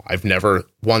trouble. I've never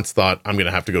once thought I'm going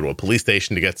to have to go to a police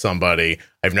station to get somebody.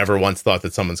 I've never once thought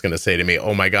that someone's going to say to me,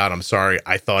 "Oh my God, I'm sorry.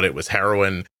 I thought it was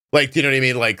heroin." Like, do you know what I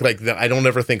mean? Like I don't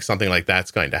ever think something like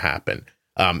that's going to happen.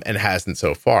 And hasn't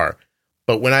so far.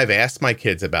 But when I've asked my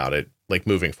kids about it, like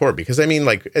moving forward, because I mean,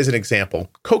 like as an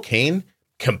example, cocaine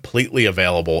completely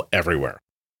available everywhere.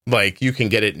 Like you can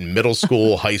get it in middle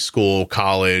school, high school,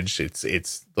 college.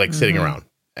 It's like sitting around.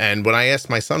 And when I asked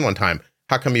my son one time,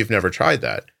 how come you've never tried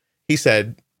that? He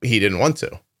said he didn't want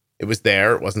to. It was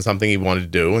there. It wasn't something he wanted to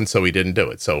do. And so he didn't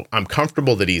do it. So I'm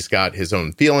comfortable that he's got his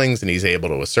own feelings and he's able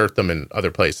to assert them in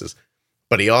other places.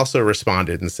 But he also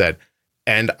responded and said,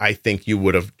 and I think you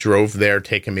would have drove there,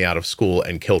 taken me out of school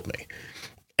and killed me.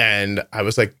 And I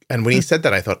was like, and when he said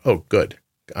that, I thought, oh, good.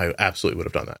 I absolutely would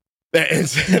have done that.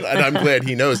 And I'm glad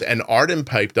he knows. And Arden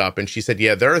piped up and she said,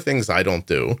 yeah, there are things I don't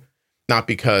do, not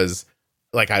because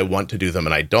like I want to do them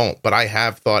and I don't, but I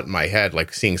have thought in my head,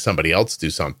 like seeing somebody else do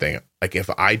something, like if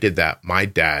I did that, my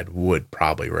dad would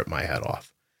probably rip my head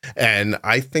off. And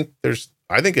I think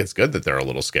it's good that they're a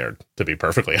little scared, to be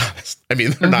perfectly honest. I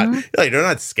mean, they're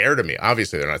not scared of me.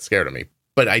 Obviously, they're not scared of me,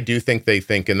 but I do think they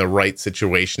think in the right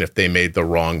situation, if they made the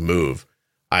wrong move,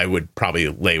 I would probably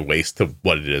lay waste to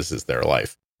what it is their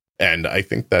life. And I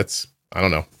think that's, I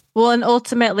don't know. Well, and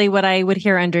ultimately what I would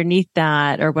hear underneath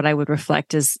that, or what I would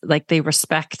reflect, is like they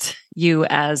respect you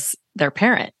as their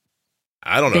parent.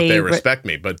 I don't know if they respect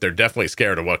me, but they're definitely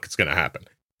scared of what's going to happen.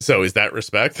 So is that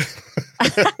respect?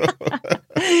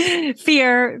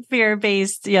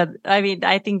 Fear-based. Yeah. I mean,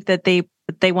 I think that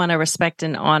they want to respect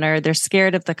and honor. They're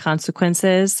scared of the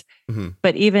consequences,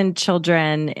 but even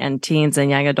children and teens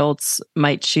and young adults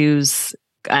might choose,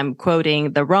 I'm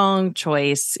quoting, the wrong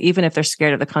choice, even if they're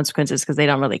scared of the consequences, because they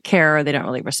don't really care, or they don't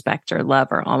really respect or love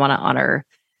or want to honor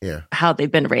how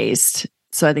they've been raised.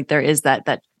 So I think there is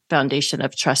that foundation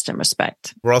of trust and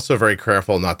respect. We're also very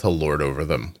careful not to lord over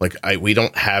them. Like we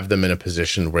don't have them in a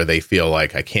position where they feel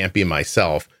like I can't be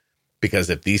myself, because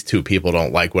if these two people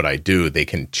don't like what I do, they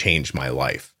can change my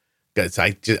life. Because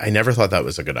I never thought that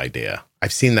was a good idea.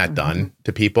 I've seen that done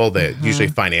to people that usually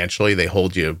financially they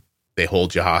hold you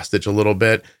hostage a little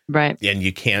bit. Right. And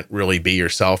you can't really be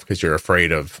yourself because you're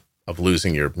afraid of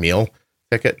losing your meal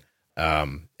ticket.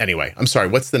 Anyway, I'm sorry.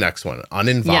 What's the next one?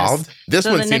 Uninvolved? Yes. This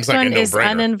so one seems like a no-brainer. Is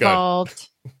uninvolved.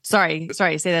 Sorry.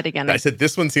 Say that again. I said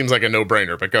this one seems like a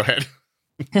no-brainer, but go ahead.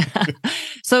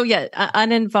 So yeah,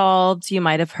 uninvolved, you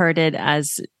might have heard it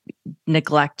as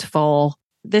neglectful.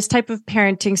 This type of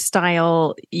parenting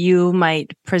style, you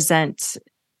might present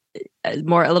a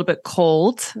little bit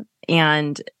cold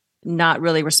and not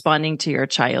really responding to your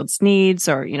child's needs,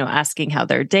 or, asking how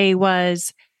their day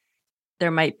was.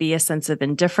 There might be a sense of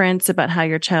indifference about how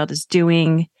your child is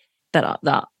doing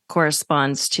that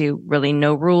corresponds to really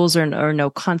no rules or no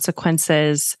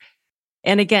consequences.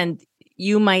 And again,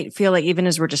 you might feel like, even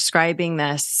as we're describing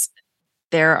this,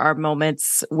 there are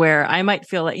moments where I might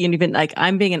feel like, even like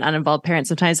I'm being an uninvolved parent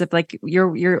sometimes, if like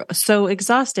you're so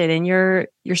exhausted and you're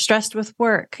stressed with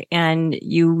work and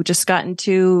you just got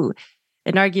into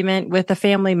an argument with a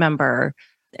family member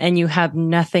and you have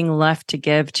nothing left to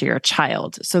give to your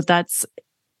child. So that's,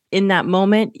 in that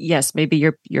moment, yes,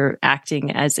 maybe you're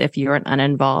acting as if you're an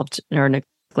uninvolved or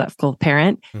neglectful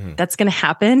parent. That's going to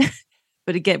happen.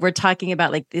 But again, we're talking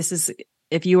about like, this is,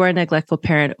 if you are a neglectful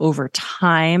parent over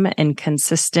time and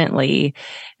consistently,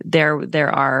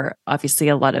 there are obviously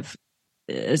a lot of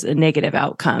negative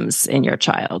outcomes in your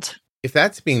child. If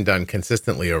that's being done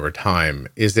consistently over time,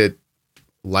 is it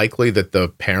likely that the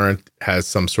parent has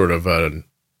some sort of an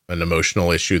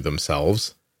emotional issue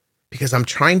themselves? Because I'm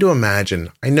trying to imagine,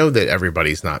 I know that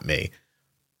everybody's not me,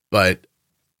 but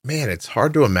man, it's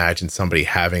hard to imagine somebody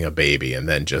having a baby and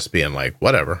then just being like,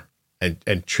 whatever,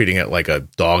 and treating it like a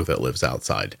dog that lives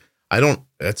outside.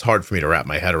 It's hard for me to wrap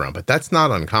my head around, but that's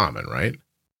not uncommon, right?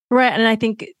 Right. And I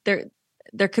think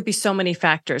there could be so many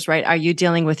factors, right? Are you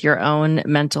dealing with your own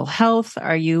mental health?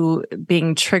 Are you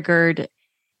being triggered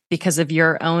because of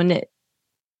your own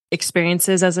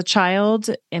experiences as a child?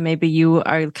 And maybe you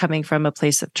are coming from a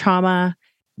place of trauma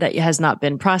that has not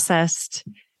been processed,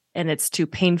 and it's too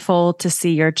painful to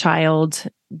see your child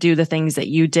do the things that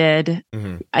you did.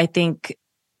 Mm-hmm. I think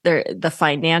the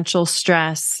financial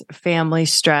stress, family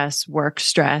stress, work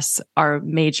stress are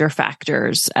major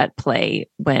factors at play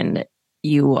when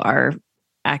you are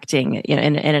acting,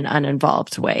 in an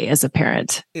uninvolved way as a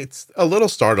parent. It's a little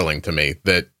startling to me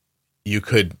that you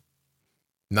could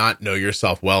not know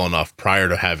yourself well enough prior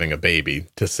to having a baby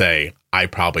to say, I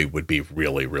probably would be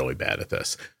really, really bad at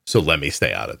this, so let me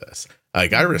stay out of this.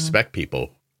 Like, I respect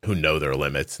people who know their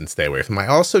limits and stay away from them. I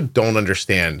also don't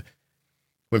understand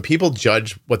when people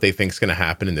judge what they think is going to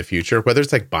happen in the future, whether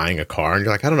it's like buying a car and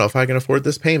you're like, I don't know if I can afford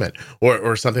this payment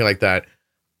or something like that.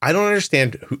 I don't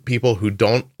understand people who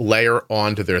don't layer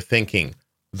onto their thinking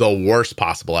the worst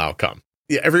possible outcome.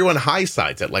 Everyone high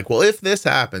sides it, like, well, if this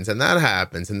happens and that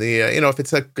happens, and the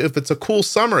if it's a cool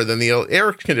summer, then the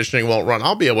air conditioning won't run.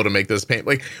 I'll be able to make this payment.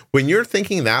 Like, when you're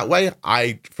thinking that way,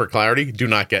 I, for clarity, do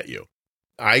not get you.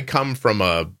 I come from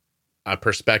a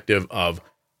perspective of,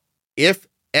 if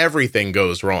everything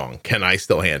goes wrong, can I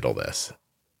still handle this?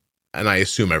 And I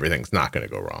assume everything's not going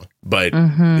to go wrong. But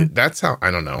that's how,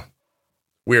 I don't know.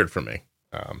 Weird for me.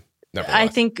 I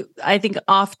think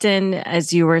often,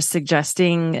 as you were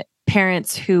suggesting,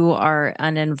 parents who are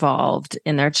uninvolved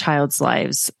in their child's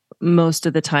lives most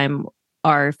of the time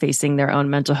are facing their own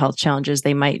mental health challenges.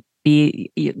 They might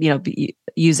be, be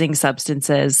using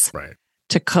substances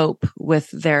to cope with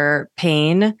their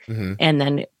pain, and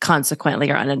then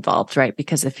consequently are uninvolved, right?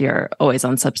 Because if you're always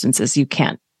on substances, you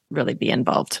can't really be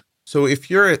involved. So if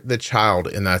you're the child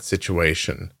in that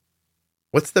situation,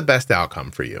 what's the best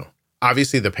outcome for you?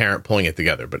 Obviously, the parent pulling it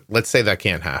together, but let's say that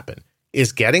can't happen.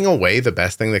 Is getting away the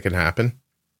best thing that can happen?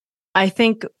 I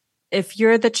think if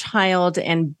you're the child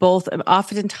and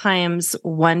oftentimes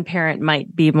one parent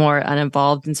might be more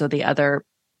uninvolved, and so the other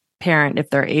parent, if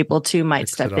they're able to, might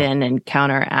step in and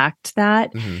counteract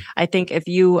that. I think if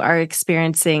you are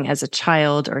experiencing as a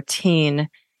child or teen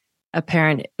a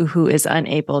parent who is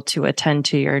unable to attend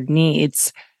to your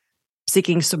needs,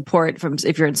 seeking support from,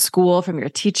 if you're in school, from your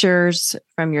teachers,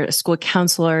 from your school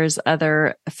counselors,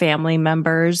 other family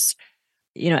members,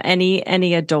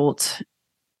 any adult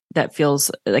that feels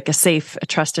like a safe,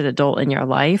 trusted adult in your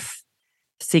life,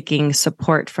 seeking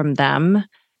support from them,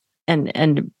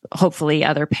 and hopefully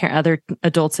other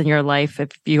adults in your life,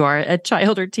 if you are a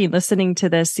child or teen listening to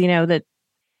this, that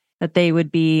they would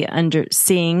be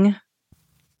seeing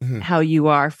how you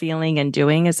are feeling and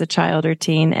doing as a child or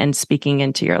teen, and speaking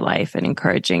into your life and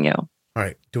encouraging you. All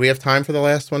right. Do we have time for the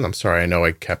last one? I'm sorry. I know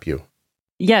I kept you.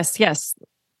 Yes.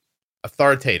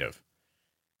 Authoritative.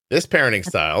 This parenting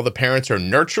style, the parents are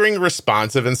nurturing,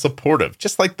 responsive, and supportive,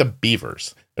 just like the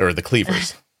beavers, or the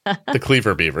cleavers, the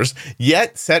cleaver beavers,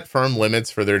 yet set firm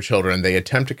limits for their children. They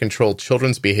attempt to control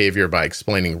children's behavior by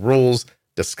explaining rules,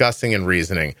 discussing, and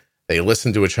reasoning. They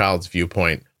listen to a child's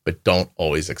viewpoint, but don't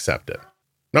always accept it.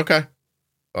 Okay.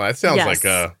 Well, that sounds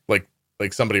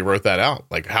like somebody wrote that out.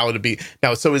 Like, how would it be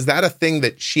now? So is that a thing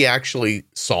that she actually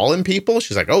saw in people?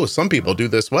 She's like, oh, some people do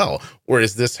this well. Or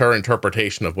is this her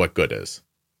interpretation of what good is?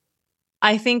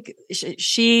 I think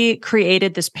she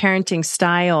created this parenting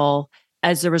style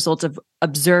as a result of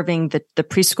observing the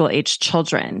preschool age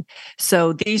children.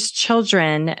 So these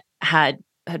children had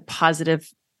positive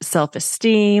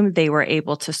self-esteem. They were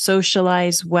able to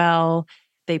socialize well.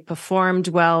 They performed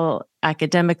well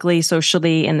academically,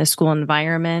 socially in the school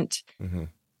environment.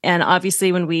 And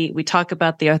obviously, when we talk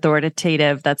about the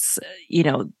authoritative, that's,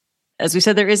 as we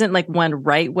said, there isn't like one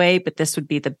right way, but this would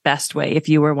be the best way if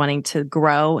you were wanting to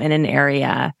grow in an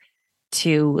area,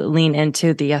 to lean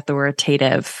into the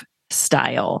authoritative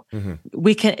style.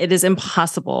 It is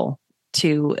impossible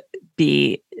to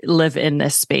live in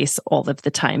this space all of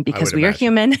the time because we are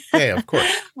human. Yeah, of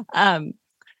course.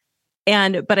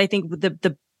 But I think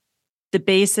the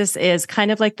basis is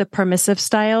kind of like the permissive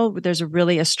style. There's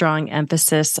really a strong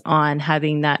emphasis on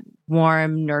having that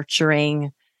warm,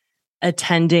 nurturing,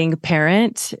 attending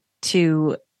parent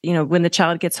to, when the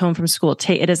child gets home from school,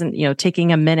 it isn't,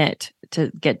 taking a minute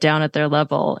to get down at their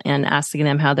level and asking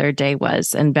them how their day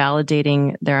was and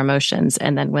validating their emotions.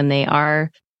 And then when they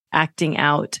are acting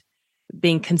out,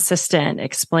 being consistent,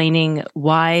 explaining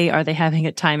why are they having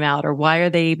a timeout, or why are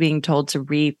they being told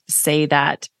to say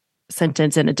that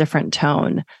sentence in a different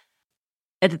tone.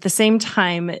 And at the same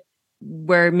time,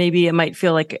 where maybe it might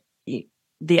feel like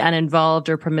the uninvolved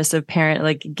or permissive parent,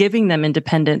 like giving them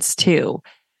independence too,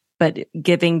 but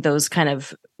giving those kind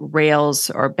of rails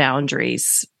or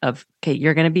boundaries of,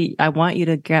 okay, I want you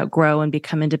to grow and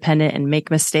become independent and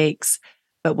make mistakes.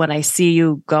 But when I see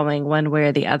you going one way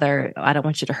or the other, I don't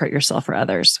want you to hurt yourself or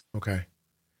others. Okay.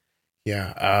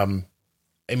 Yeah.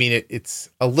 I mean, it's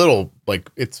a little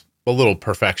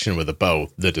perfection with a bow,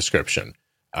 the description.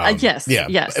 Yes. Yeah.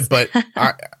 Yes. But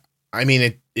I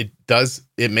mean,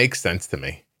 it makes sense to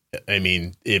me. I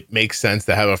mean, it makes sense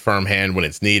to have a firm hand when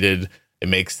it's needed. It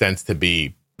makes sense to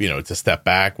be, to step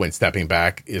back when stepping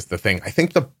back is the thing. I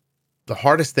think the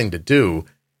hardest thing to do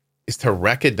is to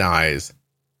recognize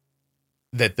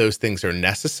that those things are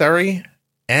necessary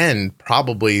and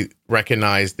probably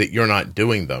recognize that you're not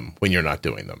doing them when you're not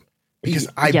doing them. Because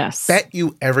I bet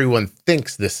you everyone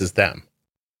thinks this is them.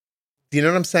 Do you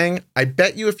know what I'm saying? I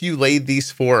bet you if you laid these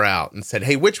 4 out and said,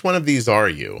 hey, which one of these are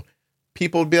you?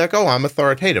 People would be like, oh, I'm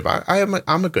authoritative.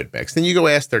 I'm a good mix. Then you go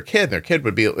ask their kid, and their kid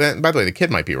would be, by the way, the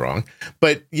kid might be wrong.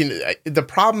 But the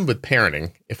problem with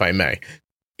parenting, if I may,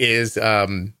 is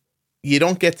you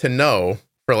don't get to know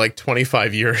for like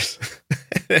 25 years.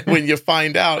 And when you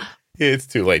find out, it's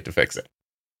too late to fix it.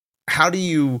 How do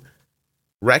you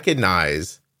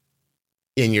recognize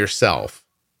in yourself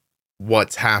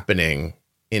what's happening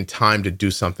in time to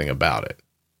do something about it?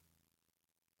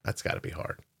 That's got to be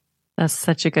hard. That's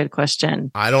such a good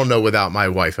question. I don't know without my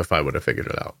wife if I would have figured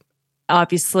it out.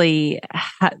 Obviously,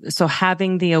 so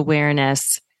having the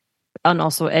awareness and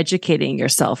also educating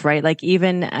yourself, right? Like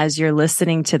even as you're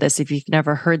listening to this, if you've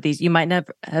never heard these, you might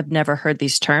have never heard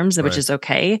these terms, which is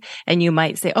okay. And you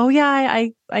might say, oh yeah,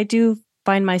 I do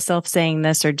find myself saying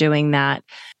this or doing that.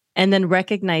 And then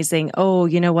recognizing, oh,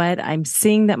 you know what? I'm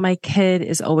seeing that my kid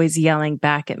is always yelling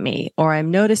back at me, or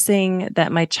I'm noticing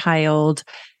that my child,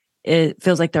 it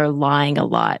feels like they're lying a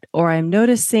lot, or I'm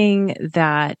noticing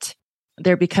that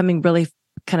they're becoming really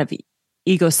kind of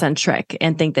egocentric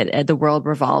and think that the world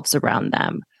revolves around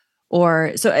them.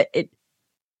 Or so it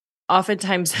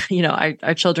oftentimes,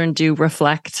 our children do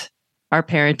reflect our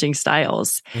parenting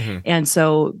styles. Mm-hmm. And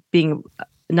so being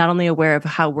not only aware of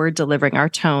how we're delivering our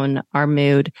tone, our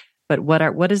mood, but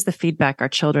what is the feedback our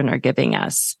children are giving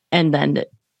us? And then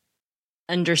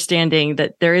understanding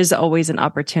that there is always an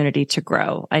opportunity to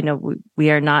grow. I know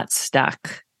we are not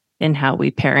stuck in how we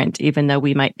parent, even though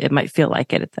it might feel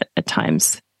like it at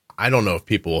times. I don't know if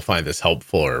people will find this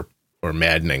helpful or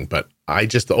maddening, but I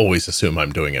just always assume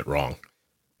I'm doing it wrong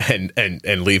and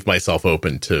leave myself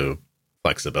open to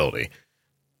flexibility.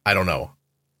 I don't know.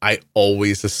 I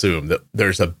always assume that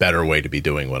there's a better way to be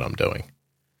doing what I'm doing.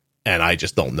 And I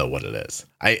just don't know what it is.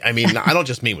 I mean, I don't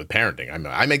just mean with parenting.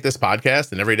 I make this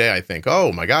podcast and every day I think,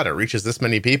 oh my God, it reaches this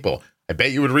many people. I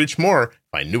bet you would reach more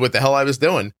if I knew what the hell I was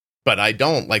doing. But I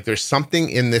don't. Like, there's something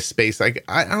in this space. Like,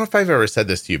 I don't know if I've ever said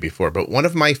this to you before, but one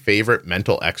of my favorite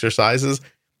mental exercises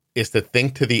is to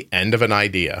think to the end of an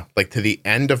idea, like to the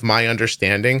end of my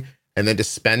understanding, and then to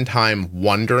spend time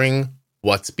wondering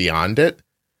what's beyond it,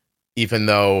 even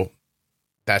though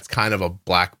that's kind of a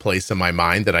black place in my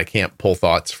mind that I can't pull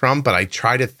thoughts from. But I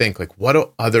try to think, like, what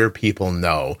do other people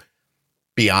know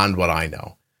beyond what I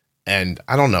know? And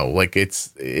I don't know, like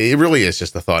it really is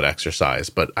just a thought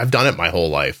exercise, but I've done it my whole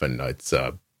life, and I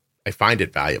find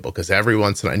it valuable because every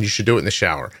once in a while, and you should do it in the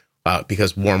shower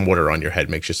because warm water on your head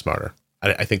makes you smarter.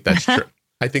 I think that's true.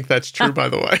 I think that's true, by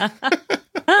the way.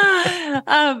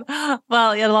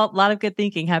 Well, a lot of good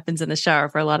thinking happens in the shower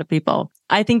for a lot of people.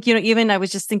 I think, even I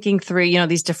was just thinking through,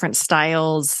 these different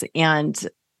styles and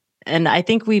I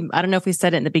think I don't know if we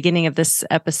said it in the beginning of this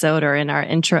episode or in our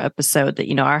intro episode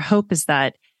that, our hope is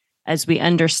that as we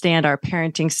understand our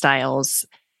parenting styles,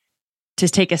 to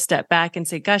take a step back and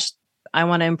say, gosh, I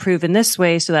want to improve in this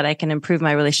way so that I can improve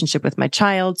my relationship with my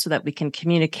child, so that we can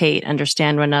communicate,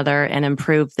 understand one another, and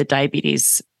improve the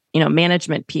diabetes,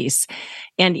 management piece.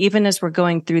 And even as we're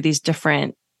going through these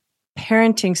different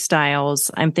parenting styles,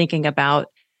 I'm thinking about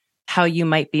how you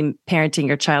might be parenting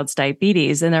your child's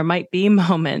diabetes. And there might be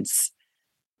moments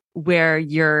where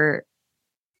you're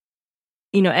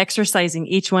exercising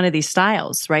each one of these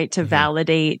styles, right? To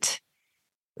validate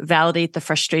the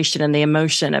frustration and the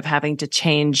emotion of having to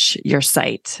change your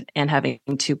site and having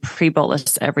to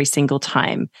pre-bolus every single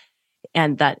time.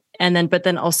 But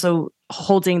then also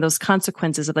holding those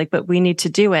consequences of but we need to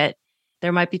do it.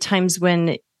 There might be times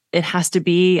when it has to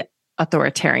be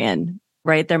authoritarian,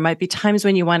 right? There might be times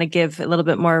when you want to give a little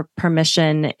bit more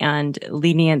permission and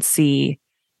leniency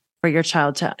for your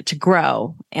child to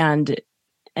grow and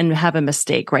have a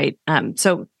mistake, right?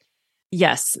 So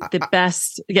yes,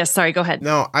 yes, sorry, go ahead.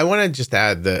 No, I want to just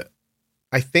add that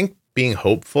I think being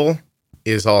hopeful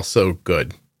is also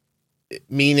good.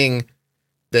 Meaning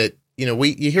that,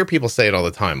 you hear people say it all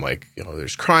the time, like,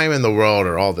 there's crime in the world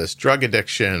or all this drug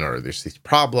addiction or there's these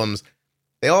problems.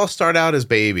 They all start out as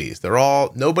babies.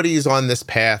 Nobody's on this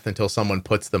path until someone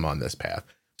puts them on this path.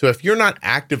 So if you're not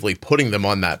actively putting them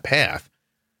on that path,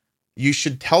 you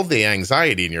should tell the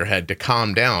anxiety in your head to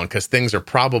calm down because things are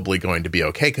probably going to be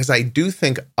okay. Because I do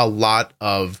think a lot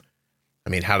of,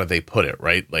 how do they put it,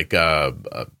 right? Like,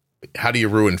 how do you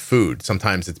ruin food?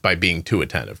 Sometimes it's by being too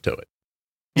attentive to it.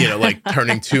 Like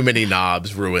turning too many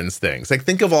knobs ruins things. Like,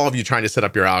 think of all of you trying to set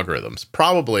up your algorithms.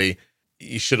 Probably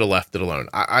you should have left it alone.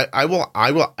 I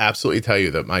will absolutely tell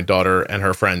you that my daughter and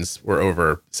her friends were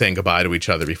over saying goodbye to each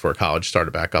other before college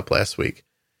started back up last week.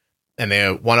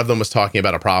 And one of them was talking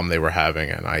about a problem they were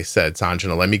having. And I said,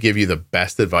 Sanjana, let me give you the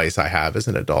best advice I have as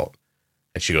an adult.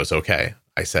 And she goes, okay.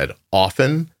 I said,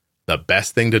 often the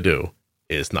best thing to do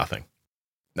is nothing.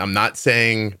 I'm not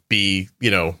saying be,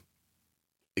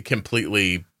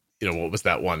 completely, what was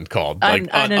that one called? Like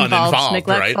uninvolved,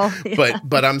 right? Yeah.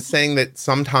 But I'm saying that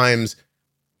sometimes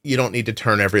you don't need to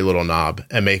turn every little knob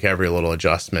and make every little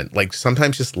adjustment. Like,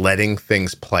 sometimes just letting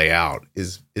things play out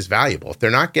is valuable. If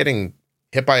they're not getting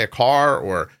hit by a car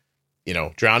or,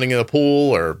 drowning in a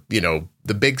pool or,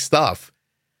 the big stuff,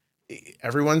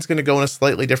 everyone's going to go in a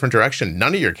slightly different direction.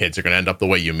 None of your kids are going to end up the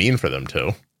way you mean for them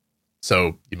to.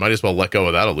 So you might as well let go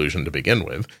of that illusion to begin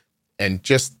with and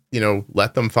just,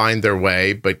 let them find their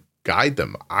way, but guide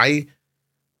them. I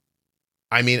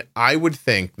would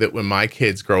think that when my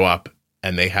kids grow up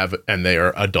and they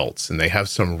are adults and they have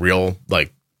some real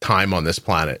like time on this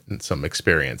planet and some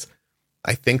experience,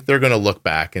 I think they're going to look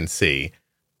back and see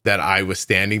that I was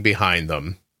standing behind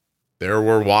them. There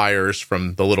were wires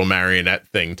from the little marionette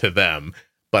thing to them,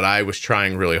 but I was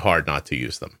trying really hard not to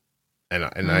use them. And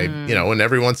I, and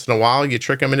every once in a while you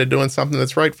trick them into doing something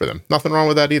that's right for them. Nothing wrong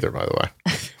with that either, by the way.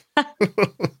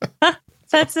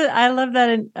 I love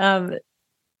that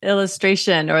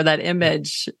illustration or that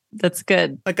image. That's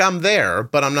good. Like, I'm there,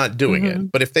 but I'm not doing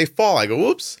it. But if they fall, I go,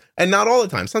 whoops. And not all the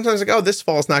time. Sometimes I go, oh, this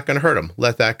fall's not going to hurt them.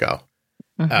 Let that go.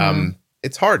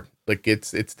 It's hard. Like,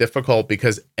 it's difficult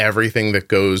because everything that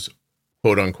goes,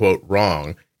 quote unquote,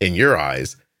 wrong in your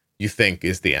eyes, you think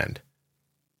is the end.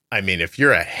 If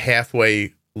you're a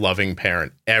halfway loving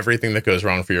parent, everything that goes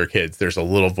wrong for your kids, there's a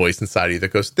little voice inside of you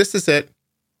that goes, this is it.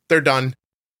 They're done.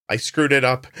 I screwed it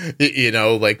up,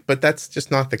 but that's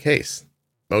just not the case.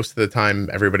 Most of the time,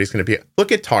 everybody's going to be,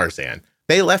 look at Tarzan.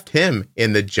 They left him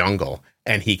in the jungle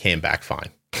and he came back fine.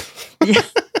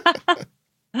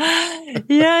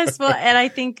 Yes. Well, and I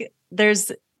think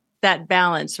there's that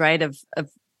balance, right? Of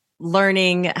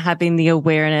learning, having the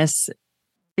awareness,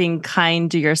 being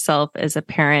kind to yourself as a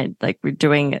parent. Like,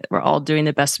 we're all doing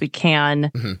the best we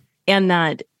can. And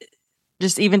that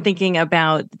just even thinking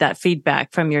about that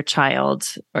feedback from your child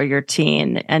or your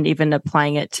teen and even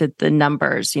applying it to the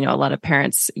numbers. A lot of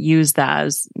parents use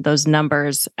those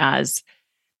numbers as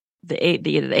the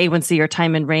A1C or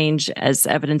time in range as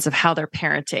evidence of how they're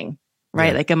parenting,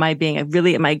 right? Yeah. Like, am I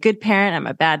a good parent? Am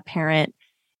I a bad parent?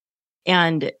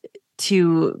 And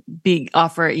to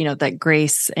offer, that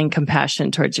grace and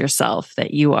compassion towards yourself,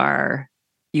 that you are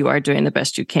doing the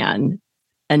best you can.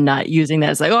 And not using that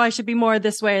as like, oh, I should be more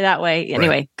this way or that way. Anyway,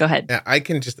 right. Go ahead. Yeah,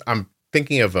 I'm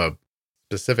thinking of a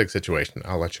specific situation.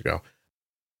 I'll let you go.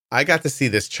 I got to see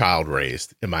this child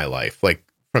raised in my life, like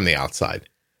from the outside.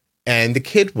 And the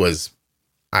kid was,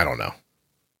 I don't know.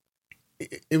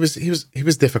 He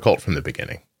was difficult from the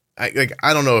beginning. I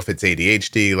don't know if it's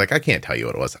ADHD. Like, I can't tell you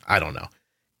what it was. I don't know.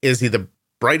 Is he the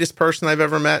brightest person I've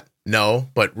ever met? No,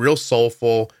 but real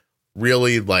soulful,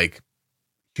 really like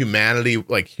humanity,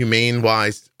 like humane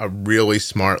wise, a really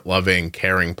smart, loving,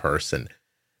 caring person.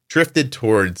 Drifted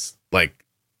towards like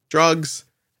drugs,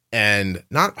 and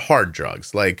not hard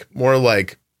drugs, like more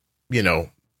like,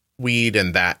 weed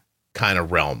and that kind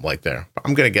of realm. Like, there,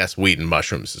 I'm going to guess weed and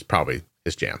mushrooms is probably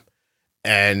his jam.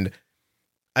 And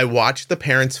I watched the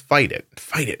parents fight it.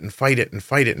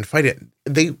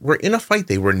 They were in a fight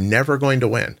they were never going to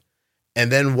win. And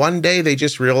then one day they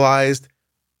just realized,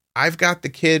 I've got the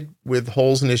kid with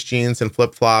holes in his jeans and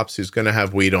flip-flops who's going to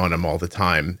have weed on him all the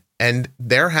time. And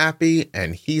they're happy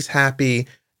and he's happy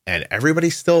and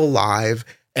everybody's still alive.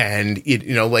 And,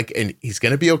 and he's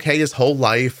going to be okay his whole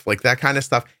life, like that kind of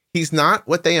stuff. He's not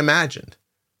what they imagined,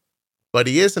 but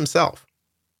he is himself.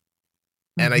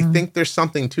 And I think there's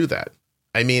something to that.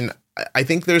 I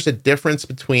think there's a difference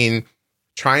between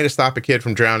trying to stop a kid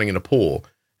from drowning in a pool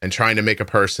and trying to make a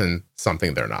person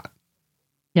something they're not.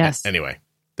 Yes. Anyway.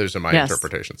 Those are my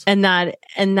interpretations. And that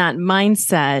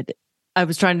mindset, I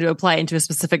was trying to apply into a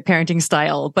specific parenting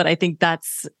style, but I think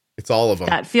that's It's all of them.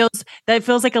 That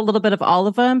feels like a little bit of all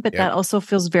of them, but that also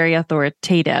feels very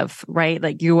authoritative, right?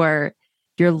 Like you're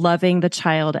loving the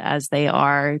child as they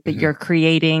are, but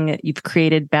you've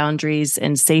created boundaries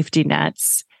and safety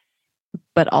nets,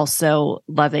 but also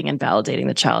loving and validating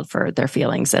the child for their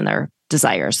feelings and their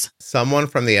desires. Someone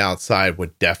from the outside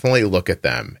would definitely look at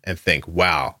them and think,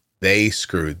 wow, they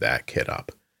screwed that kid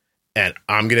up. And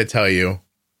I'm going to tell you,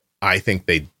 I think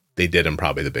they did him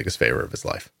probably the biggest favor of his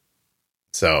life.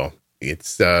 So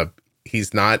it's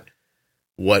he's not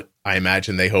what I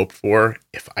imagine they hoped for.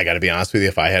 If I got to be honest with you,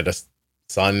 if I had a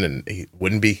son, and he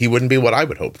wouldn't be what I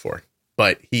would hope for.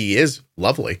 But he is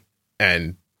lovely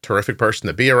and terrific person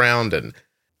to be around, and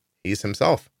he's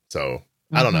himself. So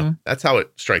I don't know. That's how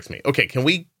it strikes me. Okay, can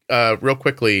we real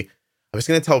quickly? I was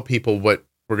going to tell people what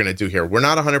we're going to do here. We're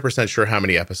not 100% sure how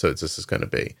many episodes this is going to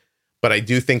be, but I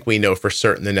do think we know for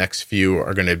certain the next few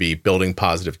are going to be building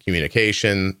positive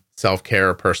communication,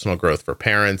 self-care, personal growth for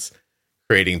parents,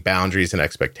 creating boundaries and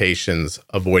expectations,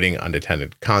 avoiding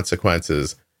unintended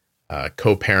consequences,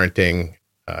 co-parenting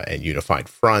and unified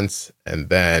fronts, and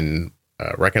then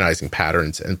recognizing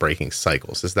patterns and breaking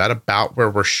cycles. Is that about where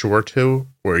we're sure to?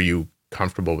 Or are you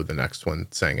comfortable with the next one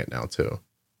saying it now too?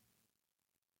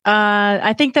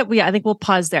 I think we'll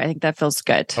pause there. I think that feels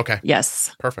good. Okay.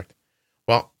 Yes. Perfect.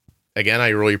 Well, again, I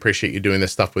really appreciate you doing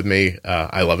this stuff with me.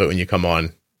 I love it when you come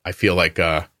on. I feel like,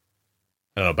 I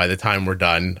don't know, by the time we're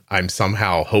done, I'm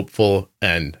somehow hopeful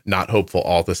and not hopeful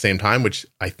all at the same time, which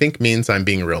I think means I'm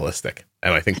being realistic.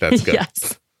 And I think that's good.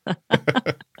 Yes. I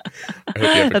hope you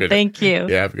have a good, Thank you.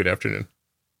 Yeah, have a good afternoon.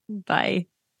 Bye.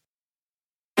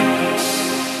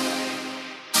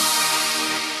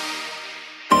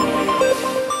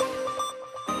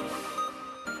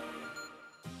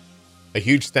 A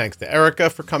huge thanks to Erica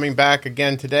for coming back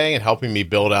again today and helping me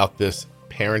build out this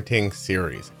parenting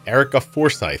series.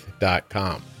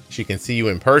 EricaForsyth.com. She can see you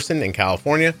in person in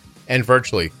California and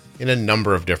virtually in a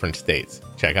number of different states.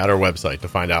 Check out her website to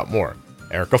find out more.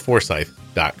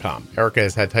 EricaForsyth.com. Erica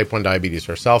has had type 1 diabetes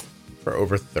herself for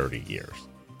over 30 years.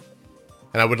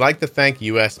 And I would like to thank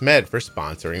US Med for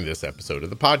sponsoring this episode of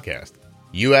the podcast.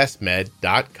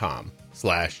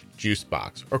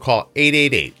 usmed.com/juicebox or call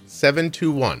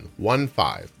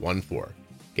 888-721-1514.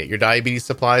 Get your diabetes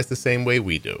supplies the same way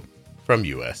we do from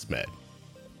US Med.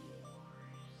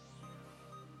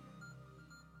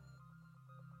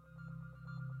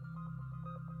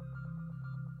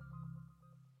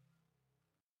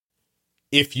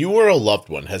 If you or a loved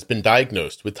one has been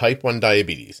diagnosed with type 1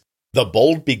 diabetes, the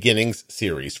Bold Beginnings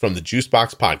series from the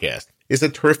Juicebox podcast is a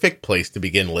terrific place to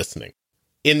begin listening.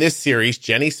 In this series,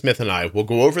 Jenny Smith and I will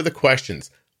go over the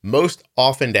questions most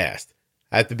often asked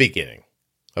at the beginning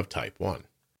of type 1.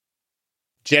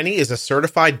 Jenny is a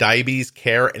certified diabetes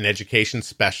care and education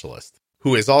specialist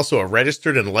who is also a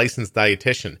registered and licensed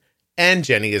dietitian, and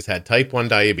Jenny has had type 1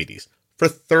 diabetes for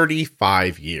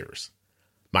 35 years.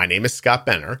 My name is Scott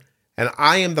Benner, and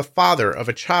I am the father of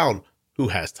a child who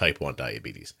has type 1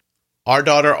 diabetes. Our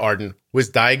daughter Arden was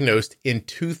diagnosed in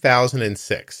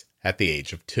 2006 at the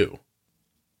age of 2.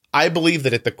 I believe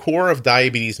that at the core of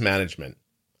diabetes management,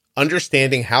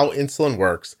 understanding how insulin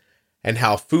works and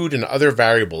how food and other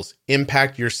variables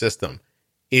impact your system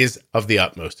is of the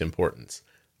utmost importance.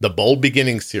 The Bold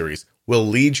Beginnings series will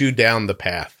lead you down the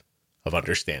path of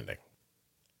understanding.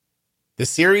 The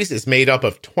series is made up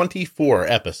of 24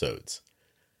 episodes,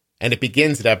 and it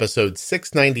begins at episode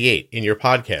 698 in your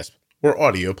podcast or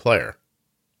audio player.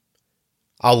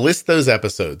 I'll list those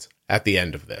episodes at the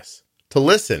end of this. To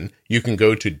listen, you can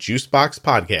go to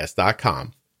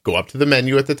juiceboxpodcast.com, go up to the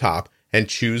menu at the top and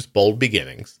choose Bold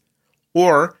Beginnings,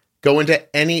 or go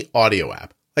into any audio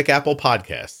app like Apple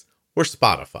Podcasts or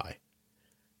Spotify,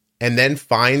 and then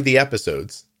find the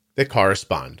episodes that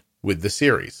correspond with the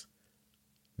series.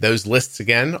 Those lists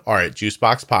again are at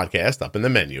Juicebox Podcast up in the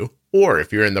menu, or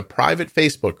if you're in the private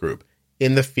Facebook group,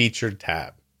 in the featured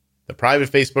tab. The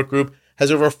private Facebook group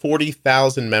has over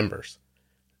 40,000 members.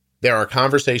 There are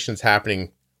conversations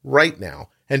happening right now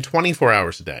and 24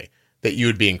 hours a day that you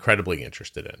would be incredibly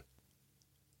interested in.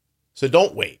 So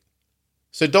don't wait.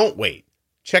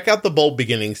 Check out the Bold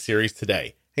Beginnings series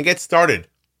today and get started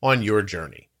on your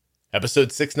journey.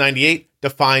 Episode 698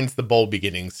 defines the Bold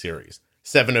Beginnings series.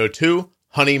 702,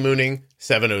 honeymooning.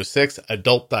 706,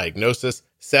 adult diagnosis.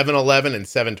 711 and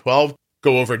 712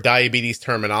 go over diabetes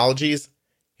terminologies.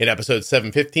 In episode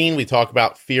 715, we talk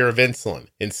about fear of insulin.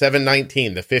 In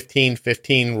 719, the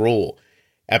 15-15 rule.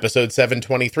 Episode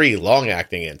 723,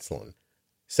 long-acting insulin.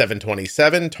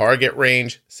 727, target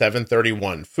range.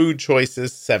 731, food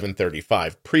choices.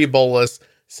 735, pre-bolus.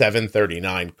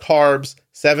 739, carbs.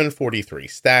 743,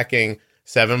 stacking.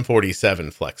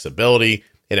 747, flexibility.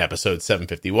 In episode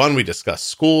 751, we discuss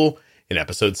school. In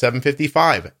episode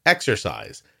 755,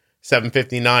 exercise.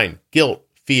 759, guilt,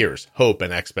 fears, hope,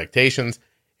 and expectations.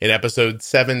 In episode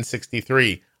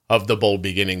 763 of the Bold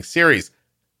Beginnings series,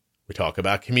 we talk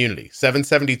about community.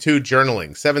 772,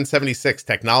 journaling. 776,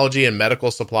 technology and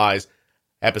medical supplies.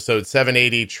 Episode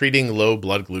 780, treating low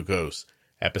blood glucose.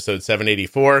 Episode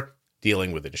 784,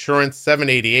 dealing with insurance.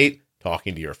 788,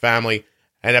 talking to your family.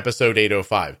 And episode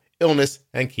 805, illness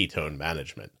and ketone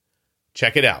management.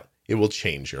 Check it out. It will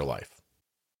change your life.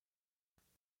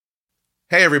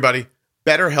 Hey, everybody.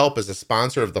 BetterHelp is a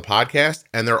sponsor of the podcast,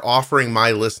 and they're offering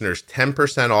my listeners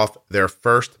 10% off their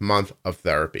first month of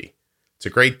therapy. It's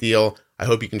a great deal. I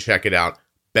hope you can check it out.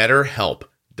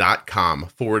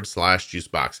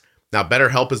 BetterHelp.com/juicebox. Now,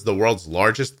 BetterHelp is the world's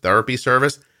largest therapy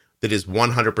service that is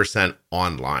 100%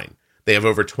 online. They have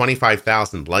over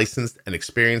 25,000 licensed and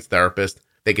experienced therapists.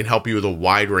 They can help you with a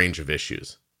wide range of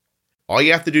issues. All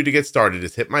you have to do to get started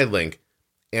is hit my link,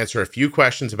 answer a few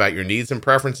questions about your needs and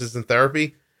preferences in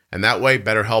therapy, and that way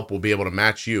BetterHelp will be able to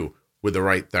match you with the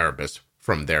right therapist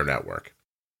from their network.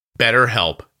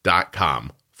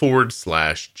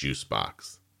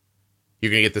 BetterHelp.com/juicebox.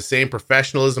 You're going to get the same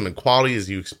professionalism and quality as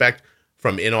you expect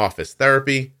from in-office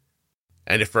therapy.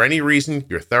 And if for any reason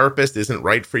your therapist isn't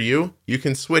right for you, you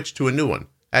can switch to a new one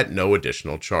at no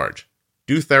additional charge.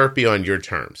 Do therapy on your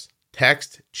terms.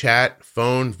 Text, chat,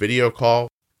 phone, video call,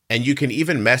 and you can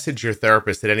even message your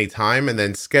therapist at any time and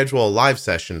then schedule a live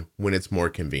session when it's more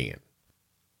convenient.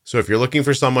 So if you're looking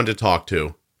for someone to talk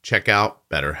to, check out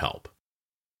BetterHelp.